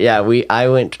prizes. But yeah, I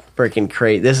went freaking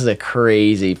crazy. This is a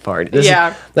crazy party.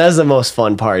 That is the most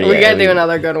fun party. We gotta do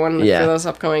another good one Yeah. for this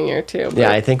upcoming year too. Yeah,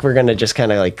 but- I think we're gonna just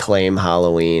kind of like claim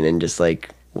Halloween and just like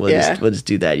we'll just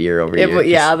do that year over year.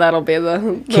 yeah, that'll be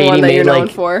the Katie one that made you're known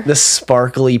like for. the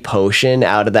sparkly potion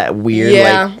out of that weird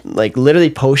like literally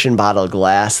potion bottle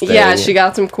glass thing. Yeah, she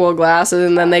got some cool glasses,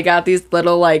 and then they got these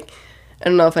little, like, I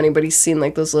don't know if anybody's seen,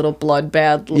 like, those little blood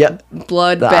bag. the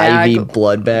bag. IV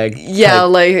blood bag. Yeah, type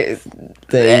like,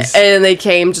 things. and they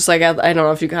came just like, I don't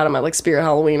know if you got them at, like, Spirit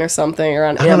Halloween or something, or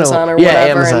on I don't know. Amazon or Yeah,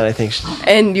 whatever. Amazon. and, I think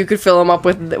and you could fill them up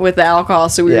with the alcohol,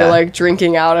 so we Yeah. were, like,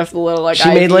 drinking out of the little, like, she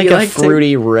IV, made like a thing.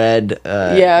 fruity red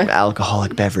Yeah.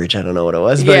 alcoholic beverage. I don't know what it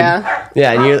was, but Yeah.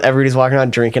 and everybody's walking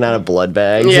around drinking out of blood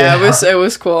bags. Yeah, it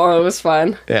was cool. It was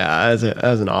fun. Yeah, that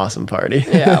was an awesome party.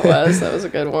 Yeah, it was. That was a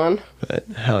good one. But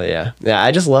hell yeah. Yeah,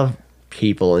 I just love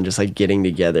people and just like getting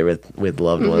together with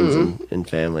loved ones and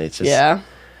family. It's just Yeah.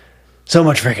 so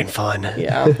much freaking fun.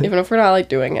 Yeah. Even if we're not, like,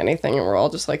 doing anything and we're all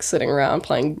just, like, sitting around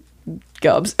playing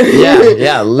Gubs.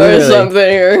 Yeah, or literally.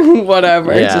 something or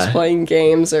whatever. Yeah. Just playing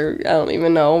games or, I don't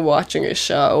even know, watching a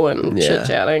show and Yeah.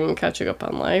 chit-chatting and catching up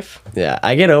on life. Yeah,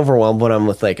 I get overwhelmed when I'm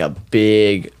with like a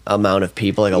big amount of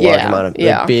people, like a large amount of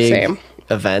like, big same.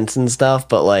 events and stuff,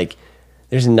 but like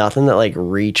there's nothing that like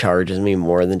recharges me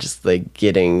more than just like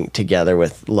getting together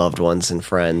with loved ones and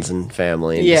friends and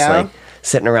family and just like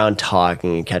sitting around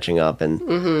talking and catching up,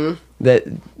 and that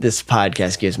this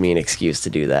podcast gives me an excuse to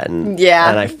do that, and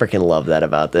I freaking love that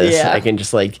about this. Yeah. I can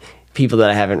just like people that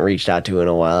I haven't reached out to in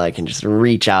a while, I can just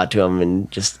reach out to them and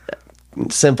just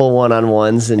simple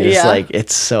one-on-ones and just like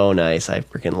it's so nice. I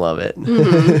freaking love it.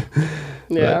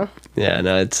 Yeah. But, yeah,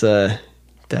 no, it's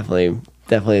definitely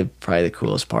probably the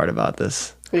coolest part about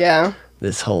this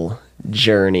whole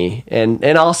journey. And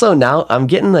also now I'm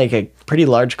getting like a pretty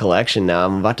large collection now.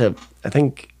 I'm about to, I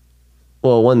think,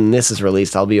 well, when this is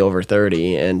released, I'll be over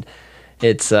 30, and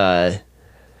it's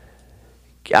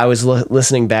I was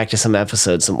listening back to some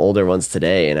episodes, some older ones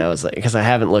today, and I was like, because I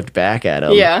haven't looked back at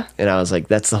them. Yeah. And I was like,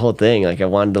 that's the whole thing. Like, I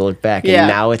wanted to look back. Yeah. And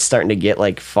now it's starting to get,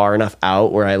 like, far enough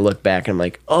out where I look back and I'm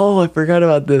like, oh, I forgot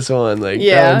about this one. Like,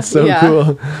 that one's so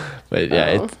cool. But,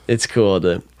 yeah, it's cool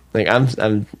to, like, I'm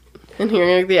And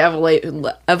hearing, like,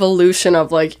 the evolution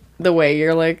of, like, the way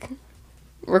you're, like,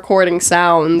 recording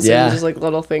sounds and just, like,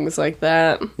 little things like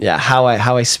that. Yeah, how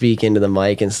I speak into the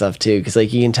mic and stuff too, because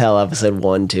like you can tell episode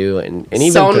 1, 2, and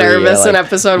even so 3, nervous in like,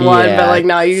 episode 1, but like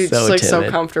now you're so just like so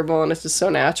timid. comfortable and it's just so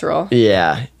natural.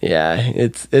 Yeah,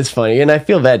 it's funny, and I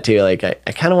feel bad too. Like I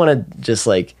kind of want to just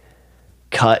like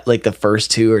cut like the first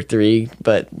 2 or 3,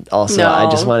 but also I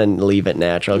just want to leave it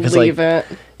natural because like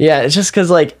it's just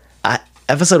because like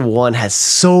episode 1 has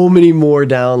so many more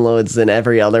downloads than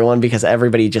every other one because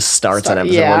everybody just starts on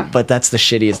episode 1, but that's the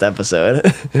shittiest episode.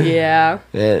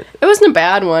 It wasn't a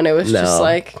bad one. It was just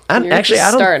like actually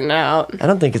just starting out. I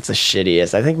don't think it's the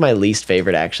shittiest. I think my least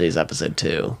favorite actually is episode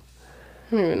 2.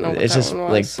 I don't even know what It's that just one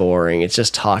was. like boring. It's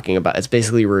just talking about. It's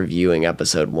basically reviewing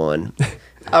episode 1.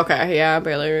 Okay, yeah, I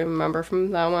barely remember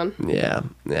from that one. Yeah,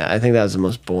 I think that was the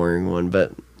most boring one,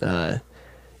 but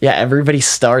yeah, everybody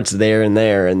starts there, and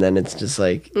then it's just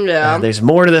like, Yeah. there's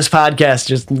more to this podcast.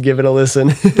 Just give it a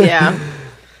listen. Yeah.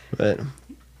 But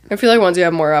I feel like once you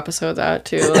have more episodes out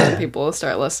too, then people will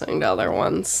start listening to other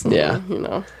ones. Yeah. You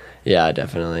know. yeah,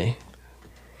 definitely.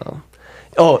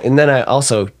 Oh, and then I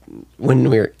also, when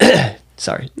we were,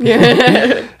 sorry.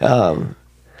 When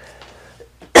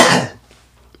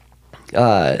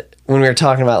we were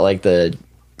talking about like the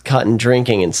cut and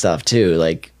drinking and stuff too,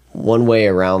 like one way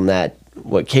around that,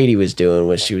 what Katie was doing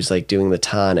was she was like doing the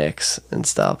tonics and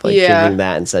stuff, like drinking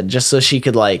that instead, just so she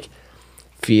could like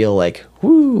feel like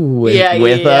woo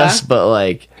with us, but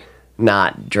like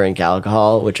not drink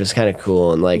alcohol, which was kind of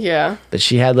cool. And like, but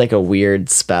she had like a weird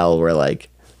spell where like,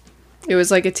 it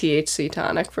was like a THC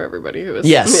tonic for everybody who was...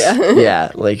 Yes. Yeah.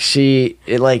 Like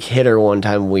it like hit her one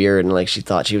time weird, and like she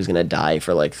thought she was going to die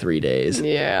for like 3 days.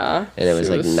 Yeah. And it was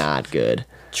like not good.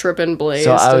 Tripping blazed,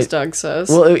 as Doug says.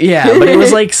 Well, yeah, but it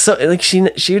was like, so like she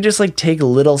would just like take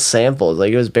little samples.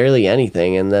 Like it was barely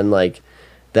anything. And then like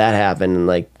that happened, and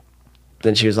like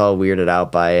then she was all weirded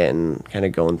out by it and kind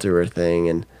of going through her thing.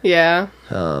 And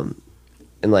and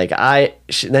like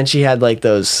then she had like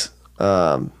those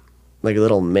like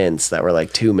little mints that were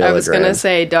like 2 milligrams. I was gonna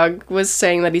say, Doug was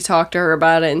saying that he talked to her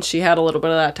about it, and she had a little bit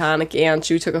of that tonic, and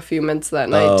she took a few mints that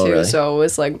night too. Really? So it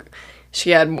was like she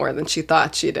had more than she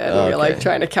thought she did. And you're like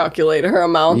trying to calculate her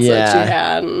amounts that she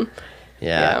had. And,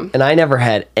 and I never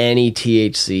had any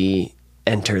THC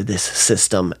enter this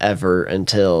system ever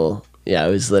until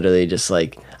it was literally just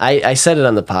like I said it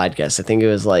on the podcast. I think it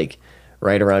was like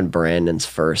right around Brandon's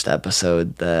first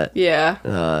episode that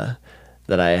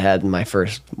that I had my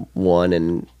first one,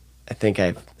 and I think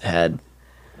I've had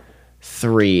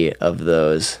 3 of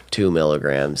those 2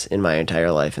 milligrams in my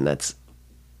entire life, and that's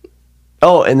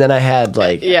and then I had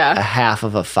like a half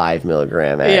of a 5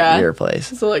 milligram at your place.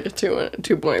 So like a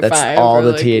 2.5. That's all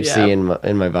the like, THC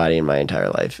in my body in my entire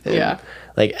life. And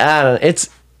like I don't know, it's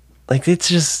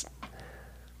just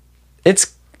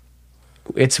it's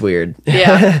weird.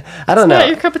 Yeah. I don't know. Not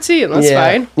your cup of tea, and that's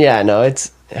fine. Yeah, no,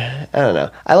 it's I don't know.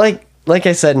 I like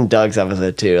I said in Doug's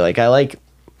episode too, like I like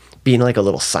being like a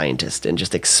little scientist and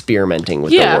just experimenting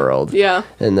with the world. Yeah.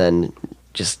 And then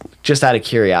just out of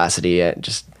curiosity,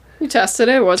 you tested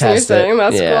it. Wasn't your thing?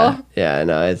 That's cool. Yeah,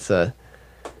 no, it's I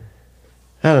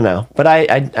don't know, but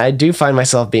I do find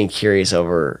myself being curious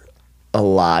over a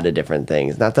lot of different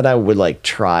things. Not that I would like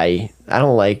try.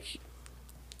 I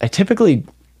typically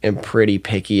am pretty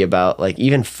picky about like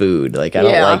even food. Like I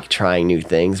don't like trying new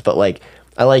things, but like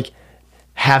I like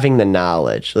having the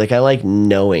knowledge. Like I like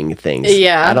knowing things.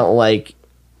 Yeah. I don't like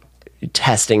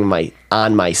testing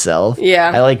on myself.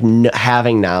 Yeah. I like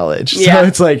having knowledge. So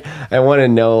it's like I want to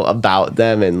know about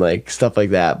them and like stuff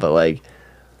like that. But like,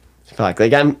 fuck,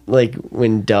 like I'm like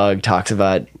when Doug talks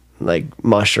about like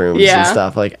mushrooms and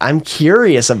stuff, like I'm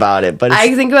curious about it. But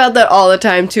I think about that all the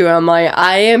time too. I'm like,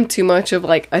 I am too much of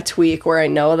like a tweak where I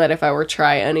know that if I were to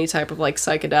try any type of like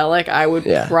psychedelic, I would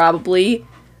probably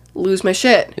lose my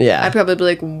shit. Yeah. I'd probably be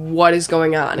like, what is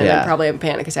going on? And I'd probably have a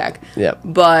panic attack. Yep.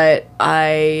 But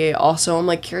I also am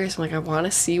like curious. I'm like, I want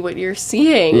to see what you're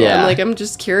seeing. Yeah. I'm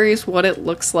just curious what it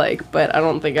looks like, but I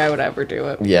don't think I would ever do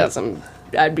it because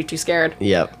I'd be too scared.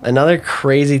 Yep. Another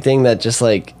crazy thing that just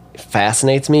like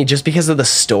fascinates me just because of the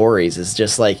stories is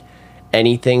just like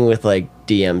anything with like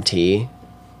DMT.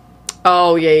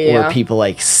 Oh, yeah. Where people,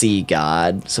 like, see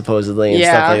God, supposedly, and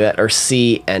stuff like that. Or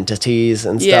see entities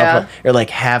and stuff. Or,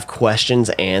 like, have questions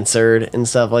answered and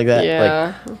stuff like that.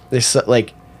 Yeah. Like, there's,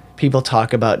 like, people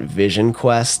talk about vision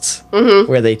quests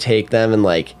where they take them and,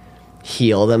 like,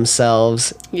 heal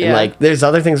themselves. Yeah. And, like, there's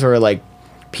other things where, like,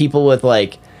 people with,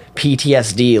 like,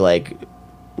 PTSD,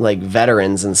 like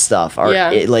veterans and stuff are,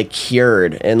 like,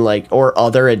 cured. And, like, or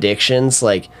other addictions,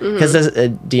 like, because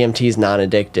DMT is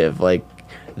non-addictive, like,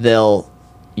 they'll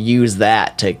use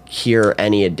that to cure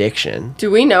any addiction. Do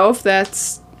we know if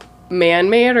that's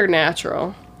man-made or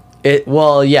natural?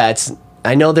 Well, yeah,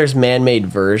 I know there's man-made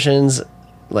versions,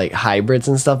 like hybrids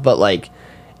and stuff, but like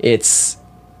it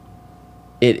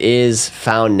is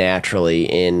found naturally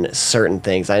in certain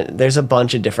things. There's a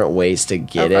bunch of different ways to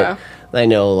get it. I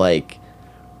know, like,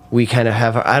 we kind of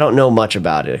have. I don't know much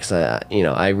about it because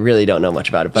I really don't know much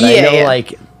about it. But I know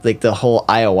like the whole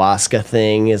ayahuasca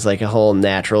thing is like a whole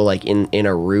natural, like in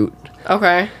a root.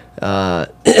 Okay.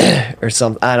 Or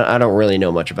something. I don't really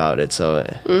know much about it. So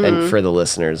and for the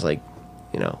listeners, like,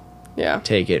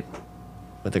 take it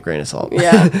with a grain of salt.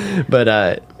 Yeah. But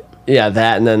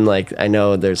that, and then like I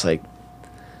know there's like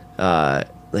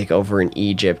over in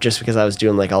Egypt, just because I was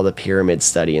doing like all the pyramid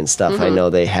study and stuff. I know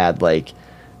they had like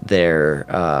their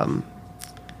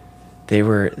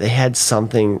they had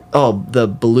something, the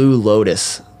blue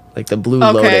lotus like the Blue Okay,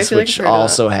 I Lotus, feel like which I've heard of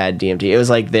also had DMT. It was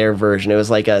like their version. It was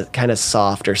like a kind of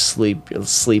softer,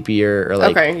 sleepier, or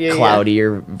like Okay, yeah,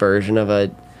 cloudier version of a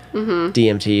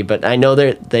DMT. But I know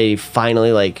they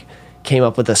finally like came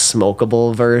up with a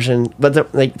smokable version. But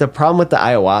the problem with the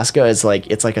ayahuasca is like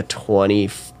it's like a 20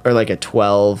 or like a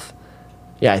 12.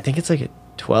 Yeah, I think it's like a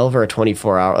 12 or a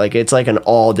 24 hour. Like it's like an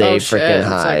all day freaking It's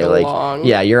high. like a Like long...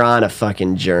 yeah, you're on a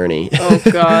fucking journey. Oh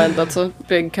god, that's a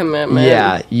big commitment.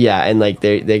 Yeah, and like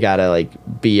they gotta like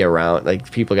be around, like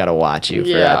people gotta watch you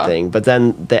for that thing. But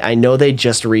then I know they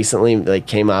just recently like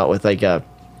came out with like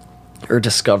or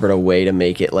discovered a way to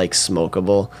make it like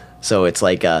smokable. So it's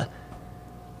like a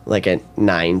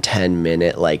 9-10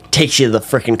 minute like takes you to the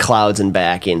freaking clouds and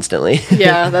back instantly.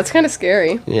 Yeah, that's kind of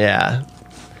scary.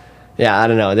 Yeah, I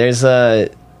don't know. There's I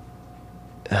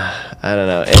don't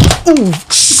know. Ooh,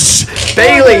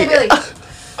 Bailey.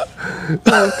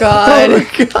 Oh god. Oh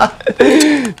my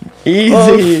god. Easy.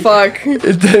 Oh fuck.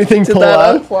 Did anything Did pull that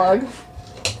out? unplug?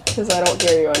 Because I don't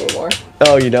hear you anymore.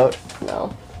 Oh, you don't?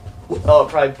 No. Oh, it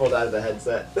probably pulled out of the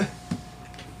headset.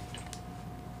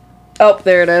 Oh,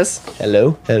 there it is.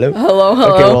 Hello? Hello.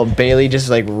 Okay, well, Bailey just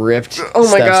like ripped. Oh my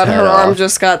Steph's god, head her arm off.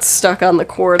 just got stuck on the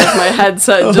cord of my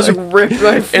headset and just ripped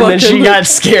my fucking... And then she got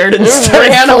scared and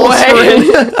ran away.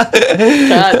 sprint.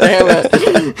 God damn it.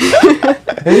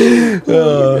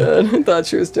 Oh god, I thought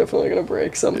she was definitely gonna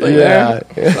break something Yeah.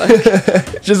 there.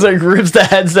 Just like rips the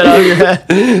headset out of your head.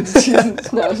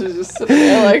 Now she's just sitting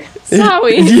there like,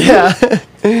 sorry. Yeah.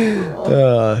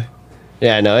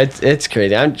 Yeah, no, it's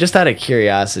crazy. I'm just out of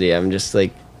curiosity. I'm just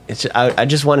like, I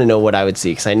just want to know what I would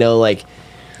see, because I know like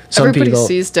some Everybody people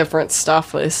sees different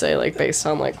stuff, they say, like based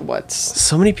on like what's...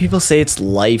 So many people say it's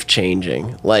life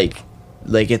changing, like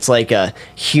it's like a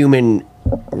human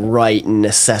right and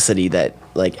necessity that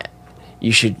like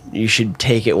you should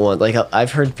take it once. Like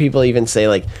I've heard people even say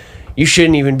like you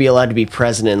shouldn't even be allowed to be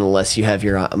president unless you have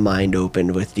your mind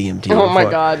opened with DMT. Oh my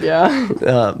before. god,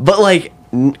 yeah. But like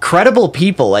credible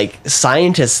people, like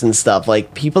scientists and stuff,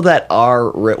 like people that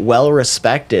are well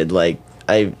respected, like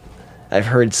I've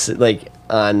heard like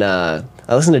on I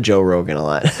listen to Joe Rogan a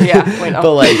lot. Yeah, wait, no.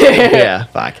 But like yeah,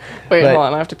 fuck. Wait, But- hold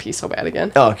on, I have to pee so bad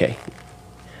again. Oh, okay.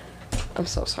 I'm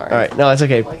so sorry. All right. No, it's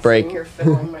okay. Like, Break. sitting here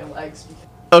fiddling my legs.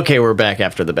 Okay, we're back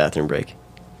after the bathroom break.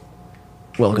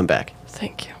 Welcome back.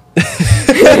 Thank you.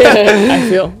 I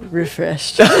feel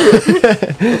refreshed.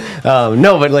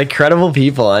 No, but like credible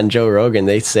people on Joe Rogan,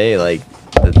 they say like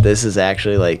that this is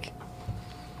actually like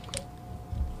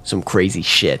some crazy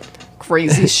shit.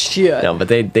 Crazy shit. No, but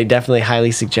they definitely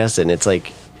highly suggest it, and it's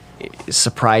like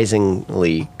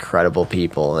surprisingly credible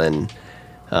people, and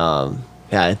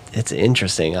yeah, it's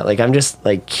interesting. Like I'm just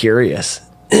like curious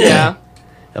Yeah.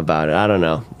 about it. I don't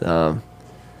know.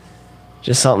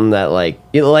 Just something that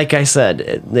like I said,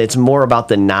 it's more about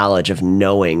the knowledge of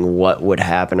knowing what would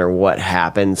happen or what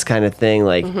happens kind of thing.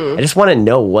 Like I just want to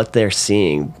know what they're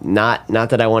seeing. Not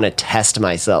that I want to test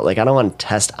myself. Like I don't want to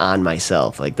test on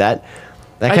myself like that.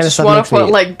 That I kind of just stuff want makes to put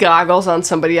me, like goggles on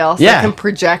somebody else Yeah. that can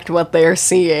project what they're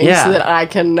seeing Yeah. so that I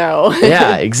can know.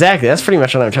 yeah, exactly. That's pretty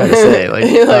much what I'm trying to say. Like,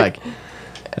 fuck.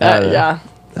 I don't know. Yeah.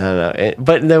 I don't know.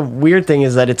 But the weird thing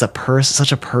is that it's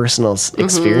such a personal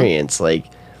experience. Like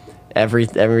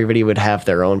everybody would have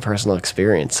their own personal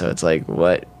experience. So it's like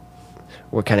what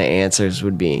kind of answers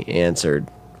would be answered?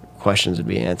 Questions would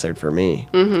be answered for me.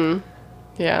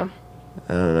 Yeah.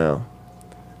 I don't know.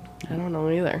 I don't know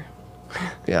either.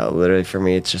 Yeah, literally for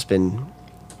me, it's just been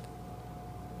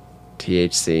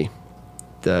THC.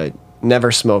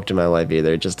 Never smoked in my life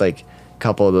either. Just like a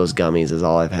couple of those gummies is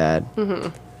all I've had.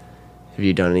 Have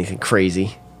you done anything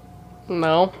crazy?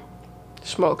 No.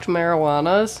 Smoked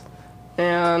marijuanas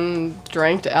and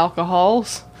drank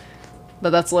alcohols. But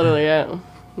that's literally it.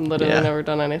 Literally Yeah. never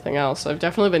done anything else. I've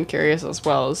definitely been curious as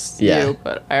well as Yeah. you,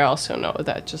 but I also know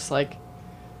that just like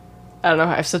I don't know,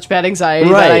 I have such bad anxiety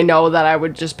that Right. I know that I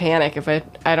would just panic if I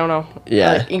don't know.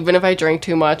 Yeah. Like, even if I drink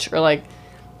too much or like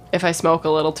if I smoke a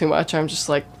little too much, I'm just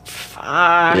like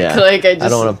fuck. Yeah. Like I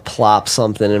don't want to plop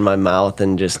something in my mouth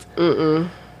and just.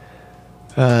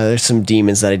 There's some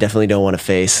demons that I definitely don't want to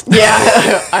face.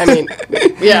 Yeah, I mean,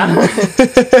 yeah.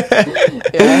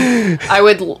 Yeah. I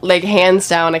would, like, hands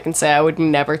down, I can say I would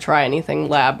never try anything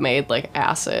lab-made, like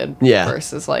acid Yeah.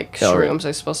 versus, like, Oh, right. shrooms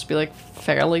are supposed to be, like,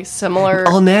 fairly similar.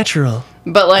 All natural.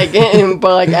 But, like,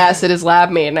 acid is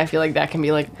lab-made, and I feel like that can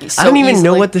be, like, so I don't even know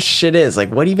easily- what this shit is.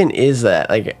 Like, what even is that?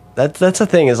 Like, that's the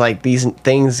thing is, like, these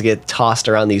things get tossed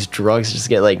around. These drugs just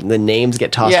get, like, the names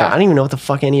get tossed Yeah. around. I don't even know what the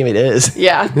fuck any of it is.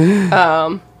 Yeah.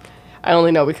 I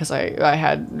only know because I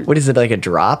had... What is it, like a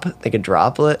drop? Like a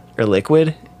droplet or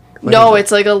liquid? No,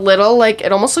 it's like a little, like,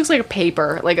 it almost looks like a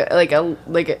paper,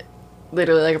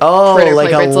 literally like a Oh, printer like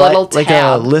paper. It's a little like a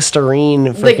tab. Listerine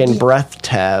freaking breath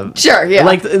tab. Sure, yeah.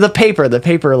 Like the paper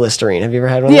Listerine. Have you ever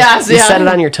had one? Yes, You yeah. set it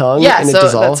on your tongue and it so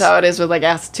dissolves? that's how it is with, like,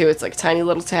 acid, too. It's like a tiny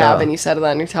little tab, Oh. and you set it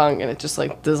on your tongue, and it just,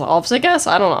 like, dissolves, I guess.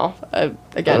 I don't know.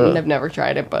 I've never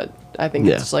tried it, but I think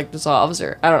it just, like, dissolves,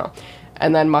 or I don't know.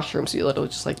 And then mushrooms you literally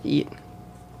just, like, eat.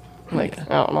 Like,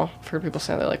 I don't know. I've heard people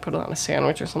say they, like, put it on a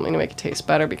sandwich or something to make it taste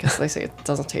better because they say it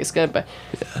doesn't taste good.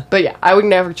 But yeah, I would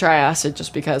never try acid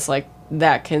just because, like,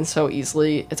 that can so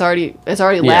easily... It's already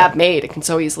lab made. It can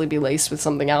so easily be laced with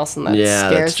something else, and that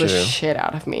scares the shit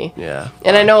out of me. Yeah.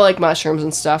 And I know, like, mushrooms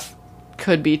and stuff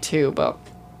could be, too, but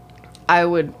I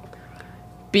would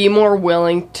be more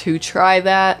willing to try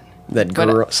that.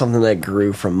 Something that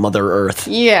grew from Mother Earth.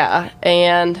 Yeah,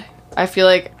 and I feel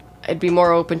like I'd be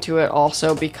more open to it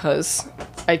also because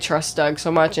I trust Doug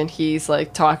so much, and he's,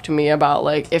 like, talked to me about,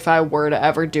 like, if I were to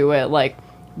ever do it, like,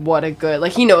 what a good...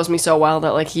 Like, he knows me so well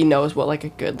that, like, he knows what, like, a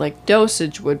good, like,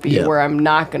 dosage would be where I'm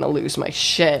not gonna lose my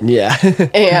shit. Yeah.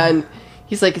 And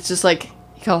he's like, it's just, like...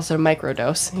 He calls it a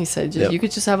microdose. He said, you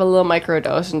could just have a little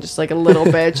microdose and just, like, a little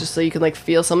bit just so you can, like,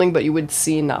 feel something, but you would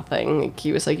see nothing. Like,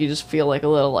 he was like, you just feel, like, a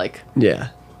little, like... Yeah.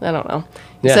 I don't know.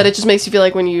 He said it just makes you feel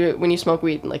like when you smoke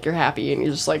weed and, like, you're happy and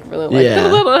you're just, like, really, like,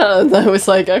 and I was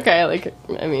like, okay, like,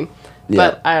 I mean,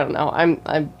 but I don't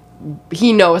know.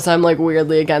 He knows I'm, like,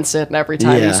 weirdly against it, and every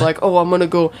time he's like, oh, I'm gonna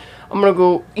go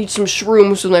eat some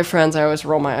shrooms with my friends, I always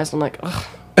roll my eyes. I'm like, ugh,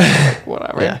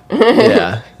 whatever.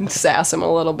 Yeah. Sass him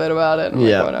a little bit about it. I'm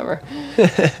like, whatever.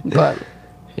 But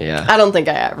I don't think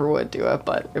I ever would do it,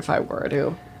 but if I were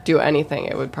to do anything,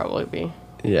 it would probably be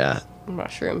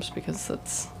mushrooms, because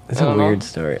it's a weird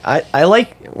story. I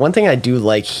like, one thing I do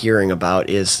like hearing about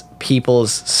is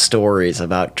people's stories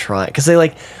about trying, because they,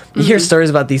 like, you hear stories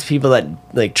about these people that,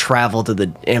 like, travel to the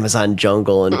Amazon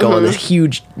jungle and go on this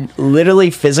huge,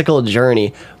 literally physical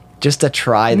journey just to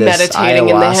try this meditating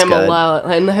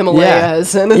ayahuasca. in the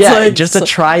Himalayas, and it's like just to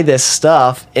try this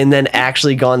stuff and then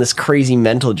actually go on this crazy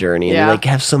mental journey and like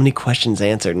have so many questions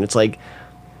answered, and it's like,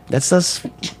 that's just...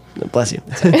 Bless you.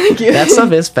 Thank you. That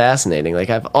stuff is fascinating. Like,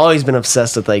 I've always been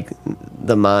obsessed with, like,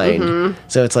 the mind.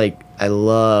 So it's like, I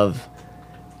love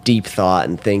deep thought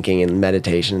and thinking and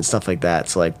meditation and stuff like that.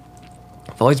 So, like,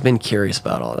 I've always been curious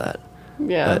about all that.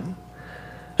 Yeah. But,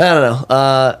 I don't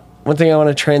know. One thing I want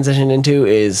to transition into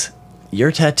is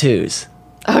your tattoos.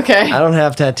 Okay. I don't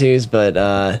have tattoos,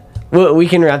 but we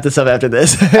can wrap this up after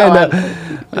this. We've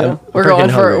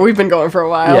been going for a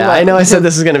while. Yeah, I know I said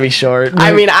this is going to be short.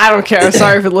 I mean, I don't care.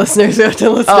 Sorry for the listeners who have to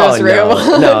listen to us ramble.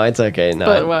 No, it's okay. No.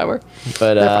 But whatever.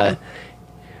 But,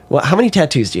 well, how many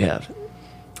tattoos do you have?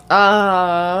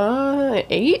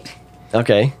 8?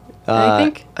 Okay. I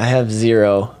think. I have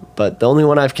 0, but the only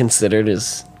one I've considered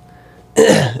is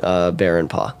Baron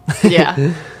Paw.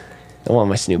 Yeah. I want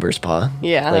my Snoober's paw.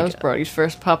 Yeah, like, that was Brody's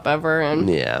first pup ever, and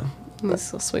yeah,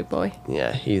 he's a sweet boy.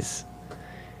 Yeah, he's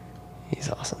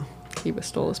awesome. He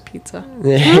stole his pizza.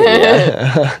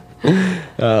 Yeah.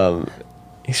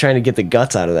 He's trying to get the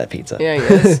guts out of that pizza. Yeah, he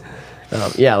is.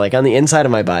 Yeah, like on the inside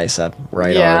of my bicep,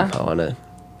 right arm. I wanna.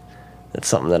 That's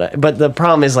something that but the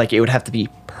problem is, like, it would have to be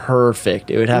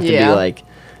perfect. It would have to be like,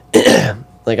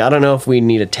 like, I don't know if we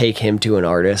need to take him to an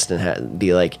artist and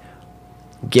be like,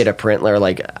 get a print, or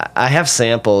like, I have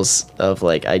samples of,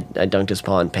 like, I dunked his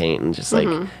paw in paint and just like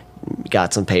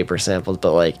got some paper samples,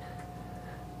 but like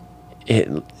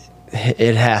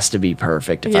it has to be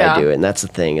perfect if I do it, and that's the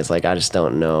thing, is like, I just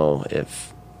don't know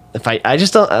if I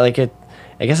just don't like it.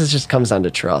 I guess it just comes down to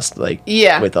trust, like,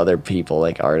 with other people,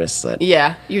 like artists that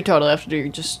you totally have to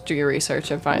do your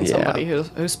research and find somebody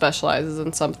who specializes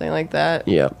in something like that.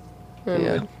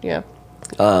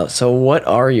 So what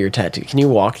are your tattoos? Can you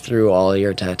walk through all of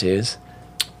your tattoos?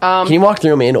 Can you walk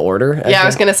through them in order? Actually? Yeah, I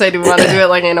was gonna say, do we want to do it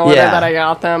like in order that I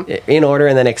got them? In order,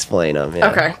 and then explain them. Yeah.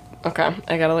 Okay.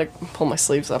 I gotta, like, pull my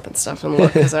sleeves up and stuff and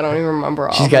look, because I don't even remember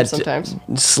all of them sometimes.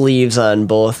 Sleeves on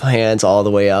both hands all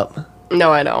the way up.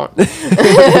 No, I don't.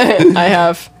 I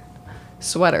have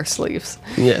sweater sleeves.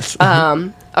 Yes.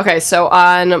 Okay, so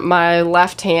on my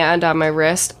left hand, on my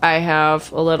wrist, I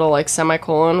have a little, like,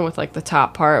 semicolon with, like, the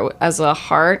top part as a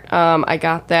heart. I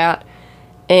got that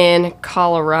in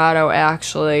Colorado,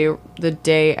 actually, the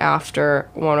day after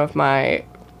one of my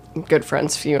good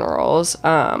friend's funerals.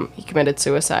 He committed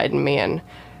suicide, and me and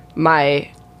my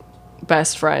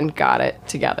best friend got it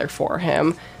together for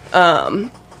him.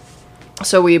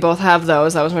 So we both have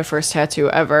those. That was my first tattoo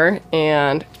ever,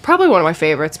 and probably one of my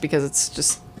favorites because it's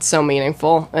just so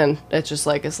meaningful, and it's just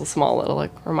like it's a small little,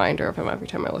 like, reminder of him every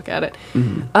time I look at it.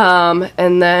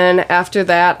 And then after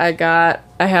that, I got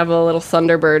I have a little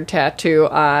Thunderbird tattoo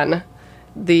on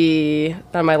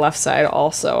my left side,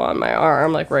 also on my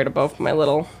arm, like right above my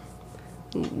little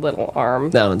arm.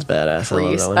 That one's badass. I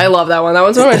love that one. I love that one. That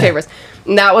one's one of my favorites.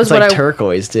 And that was it's like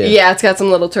turquoise too. Yeah, it's got some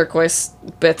little turquoise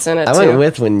bits in it too. I went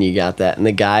with when you got that, and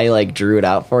the guy like drew it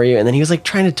out for you, and then he was like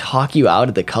trying to talk you out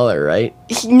of the color, right?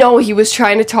 No, he was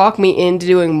trying to talk me into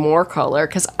doing more color,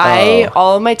 because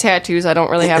all of my tattoos, I don't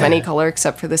really have any color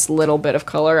except for this little bit of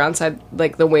color on side,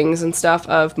 like the wings and stuff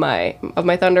of my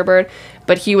Thunderbird.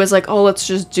 But he was like, oh, let's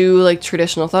just do like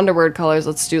traditional Thunderbird colors.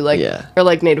 Let's do like, or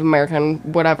like Native American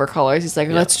whatever colors. He's like,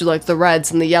 let's do like the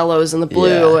reds and the yellows and the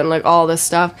blue and like all this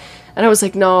stuff. And I was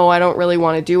like, no, I don't really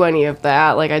want to do any of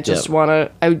that. Like, I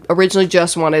originally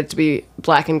just wanted it to be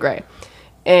black and gray.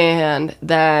 And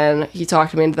then he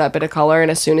talked me into that bit of color, and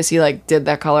as soon as he like did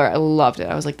that color, I loved it.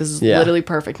 I was like, this is literally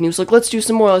perfect. And he was like, let's do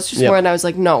some more, and I was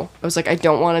like, no. I was like, I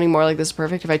don't want any more. Like, this is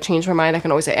perfect. If I change my mind, I can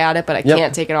always add it, but I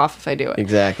can't take it off if I do it.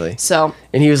 Exactly. So,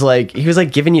 and he was like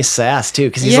giving you sass too,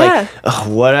 because he's like, oh,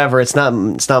 whatever, it's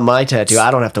not my tattoo, I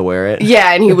don't have to wear it.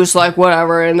 Yeah, and he was like,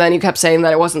 whatever, and then he kept saying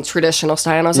that it wasn't traditional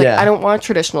style, and I was like, I don't want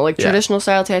traditional. Like, traditional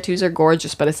style tattoos are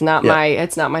gorgeous, but it's not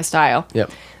my style.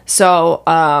 Yep. So,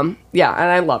 and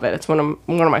I love it. It's one of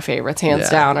my favorites, hands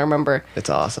down. I remember it's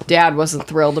awesome. Dad wasn't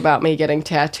thrilled about me getting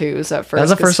tattoos at first. That was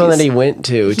the first one that he went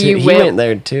to. He went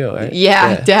there too, right?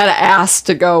 Yeah, Dad asked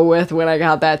to go with when I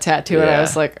got that tattoo, and I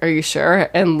was like, are you sure?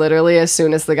 And literally, as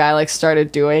soon as the guy like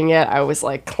started doing it, I was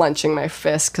like clenching my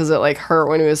fist because it like hurt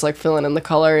when he was like filling in the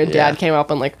color, and Dad came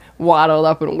up and like waddled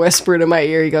up and whispered in my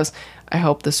ear. He goes, I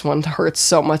hope this one hurts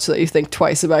so much that you think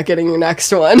twice about getting your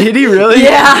next one. Did he really?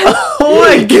 Yeah. Oh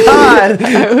my God.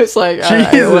 I was like, all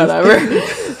right, whatever.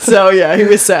 So yeah, he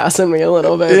was sassing me a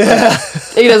little bit. Yeah.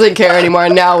 He doesn't care anymore.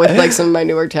 Now with like some of my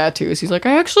newer tattoos, he's like,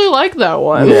 I actually like that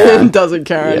one. Yeah. Doesn't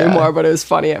care anymore, but it was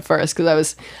funny at first because I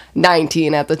was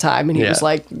 19 at the time, and he was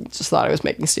like, just thought I was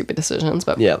making stupid decisions.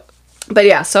 But But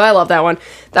yeah, so I love that one.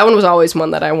 That one was always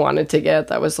one that I wanted to get.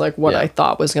 That was like what I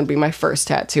thought was going to be my first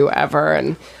tattoo ever,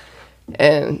 and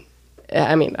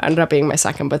I mean, it ended up being my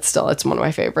second, but still, it's one of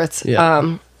my favorites.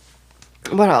 Yeah.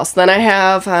 What else? Then I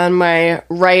have on my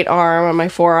right arm, on my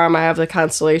forearm, I have the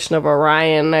constellation of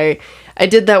Orion. I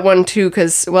did that one too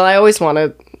because, well, I always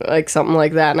wanted like something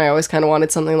like that, and I always kind of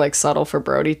wanted something like subtle for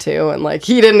Brody too. And like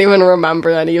he didn't even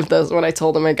remember any of this when I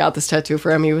told him I got this tattoo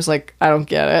for him. He was like, I don't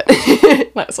get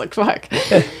it. I was like, fuck.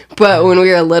 But when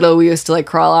we were little, we used to like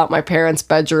crawl out my parents'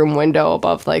 bedroom window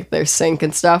above like their sink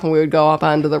and stuff, and we would go up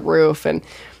onto the roof, and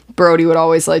Brody would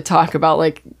always like talk about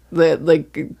like the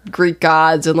like Greek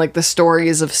gods and like the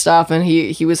stories of stuff, and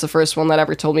he was the first one that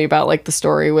ever told me about like the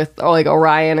story with like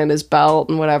Orion and his belt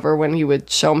and whatever when he would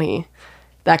show me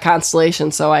that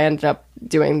constellation. So I ended up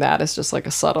doing that as just like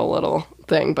a subtle little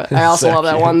thing, but I also love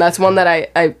that one. That's one that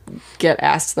I get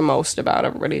asked the most about.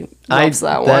 Everybody loves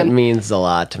that one. That means a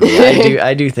lot to me.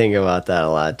 I do think about that a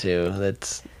lot too.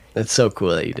 That's so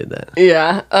cool that you did that.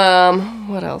 Yeah.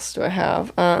 What else do I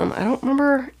have? I don't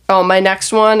remember. Oh, my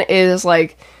next one is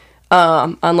like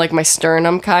on like my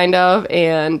sternum kind of,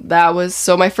 and that was,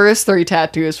 so my first 3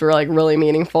 tattoos were like really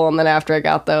meaningful, and then after I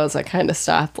got those, I kind of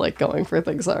stopped like going for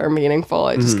things that are meaningful.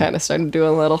 I just kind of started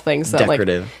doing little things that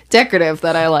decorative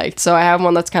that I liked. So I have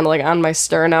one that's kind of like on my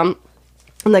sternum,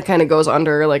 and that kind of goes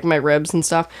under like my ribs and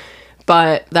stuff,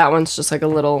 but that one's just like a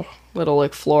little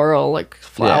like floral like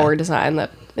flower design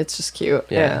that it's just cute.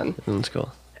 Yeah, that's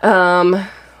cool.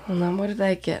 And then what did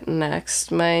I get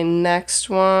next? My next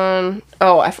one.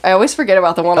 Oh, I always forget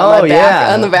about the one on my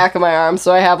back, on the back of my arm.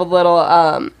 So I have a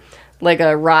little like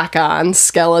a rock-on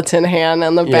skeleton hand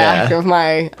on the back of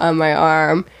my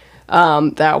arm.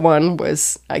 That one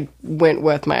was, I went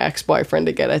with my ex-boyfriend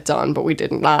to get it done, but we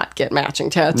did not get matching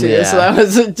tattoos. So that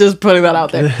was just putting that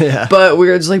out there. But we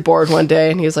were just like bored one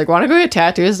day, and he was like, want to go get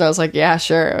tattoos? And I was like, yeah,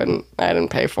 sure. And I didn't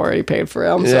pay for it. He paid for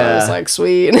them. So I was like,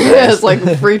 sweet. It's like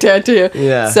a free tattoo.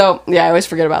 So yeah, I always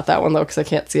forget about that one though, because I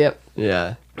can't see it.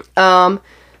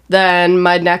 Then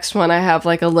my next one, I have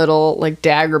like a little like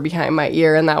dagger behind my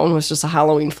ear, and that one was just a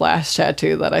Halloween flash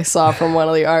tattoo that I saw from one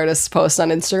of the artists post on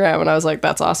Instagram, and I was like,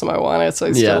 that's awesome, I want it. So I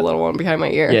just did a little one behind my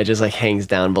ear. Yeah, it just like hangs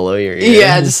down below your ear.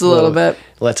 Yeah, just a little bit.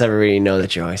 Lets everybody know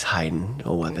that you're always hiding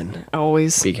a weapon.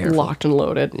 Always be careful. Locked and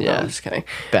loaded. Yeah, no, I'm just kidding.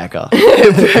 Back off.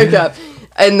 Back up.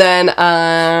 And then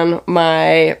on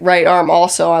my right arm,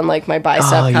 also on like my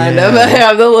bicep, kind of, I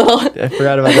have the little. I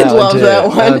forgot about that one. Love that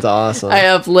one. That's awesome. I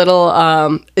have little.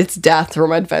 It's Death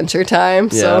from Adventure Time.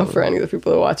 So for any of the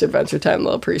people who watch Adventure Time,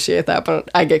 they'll appreciate that. But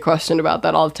I get questioned about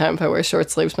that all the time if I wear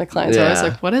short sleeves. My clients are always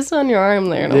like, "What is on your arm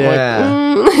there?" And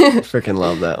I'm like, freaking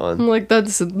love that one. I'm like,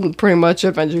 that's pretty much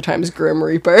Adventure Time's Grim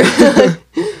Reaper.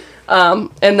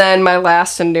 And then my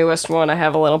last and newest one, I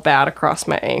have a little bat across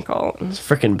my ankle. It's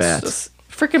freaking bats.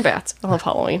 Freaking bats. I love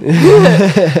Halloween.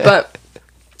 But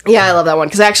yeah, I love that one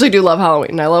because I actually do love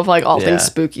Halloween. I love like all things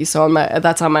spooky. So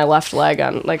that's on my left leg,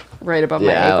 on like right above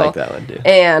my ankle. I like that one too.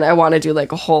 And I want to do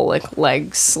like a whole like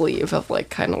leg sleeve of like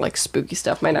kind of like spooky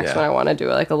stuff. My next one, I want to do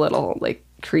like a little like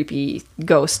creepy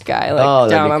ghost guy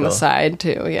like down on the side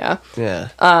too. Yeah. Yeah.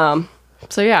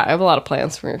 So yeah, I have a lot of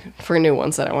plans for new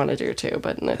ones that I want to do too,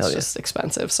 but it's just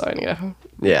expensive, so I need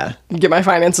to get my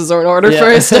finances in order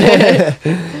first.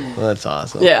 Well, that's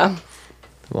awesome. Yeah.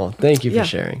 Well, thank you for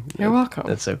sharing. You're welcome.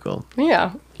 That's so cool.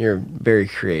 Yeah. You're very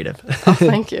creative. Oh,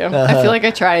 thank you. I feel like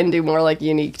I try and do more like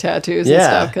unique tattoos and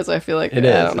stuff because I feel like, I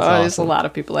don't know, there's a lot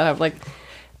of people that have like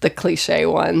the cliche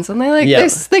ones and they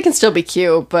like, they can still be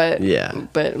cute, but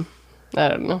I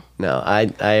don't know. No,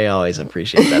 I always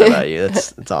appreciate that about you.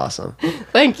 That's awesome.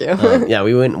 Thank you. Yeah,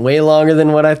 we went way longer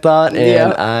than what I thought,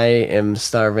 and I am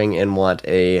starving and want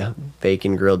a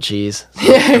bacon grilled cheese.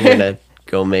 So I'm gonna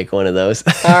go make one of those.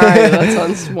 All right, that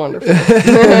sounds wonderful.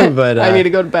 But I need to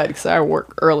go to bed because I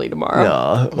work early tomorrow.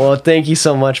 No, well, thank you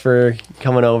so much for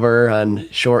coming over on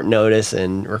short notice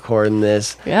and recording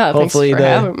this. Yeah, hopefully thanks for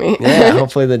having me. Yeah,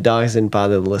 hopefully the dogs didn't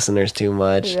bother the listeners too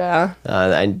much. Yeah,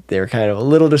 they were kind of a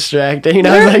little distracting.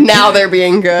 Now they're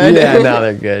being good. Yeah, now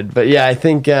they're good. But yeah, I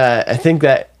think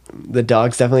that the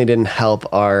dogs definitely didn't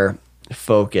help our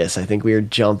focus. I think we were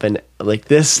jumping like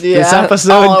this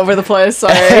episode all over the place.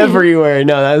 Sorry. Everywhere.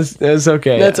 No, that's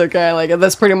okay. That's okay. Like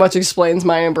this pretty much explains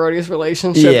mine and Brody's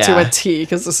relationship to a T,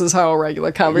 because this is how a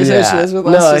regular conversation is with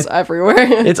us, just everywhere.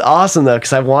 It's awesome though,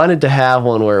 because I wanted to have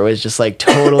one where it was just like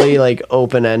totally like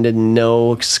open ended,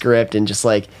 no script, and just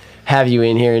like have you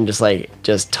in here and just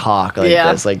talk like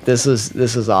this. Like this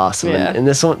is awesome. Yeah. And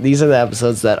these are the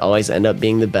episodes that always end up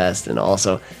being the best, and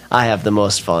also I have the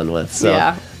most fun with.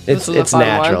 So it's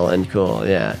natural and cool.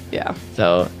 Yeah.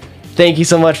 So thank you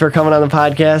so much for coming on the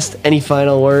podcast. Any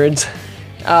final words?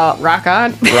 Rock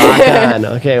on. Rock on.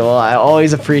 Okay, well, I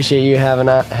always appreciate you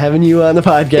having you on the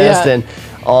podcast, and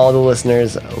all the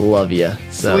listeners love you.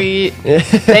 So. Sweet.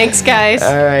 Thanks, guys.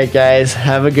 All right, guys.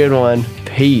 Have a good one.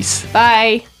 Peace.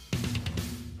 Bye.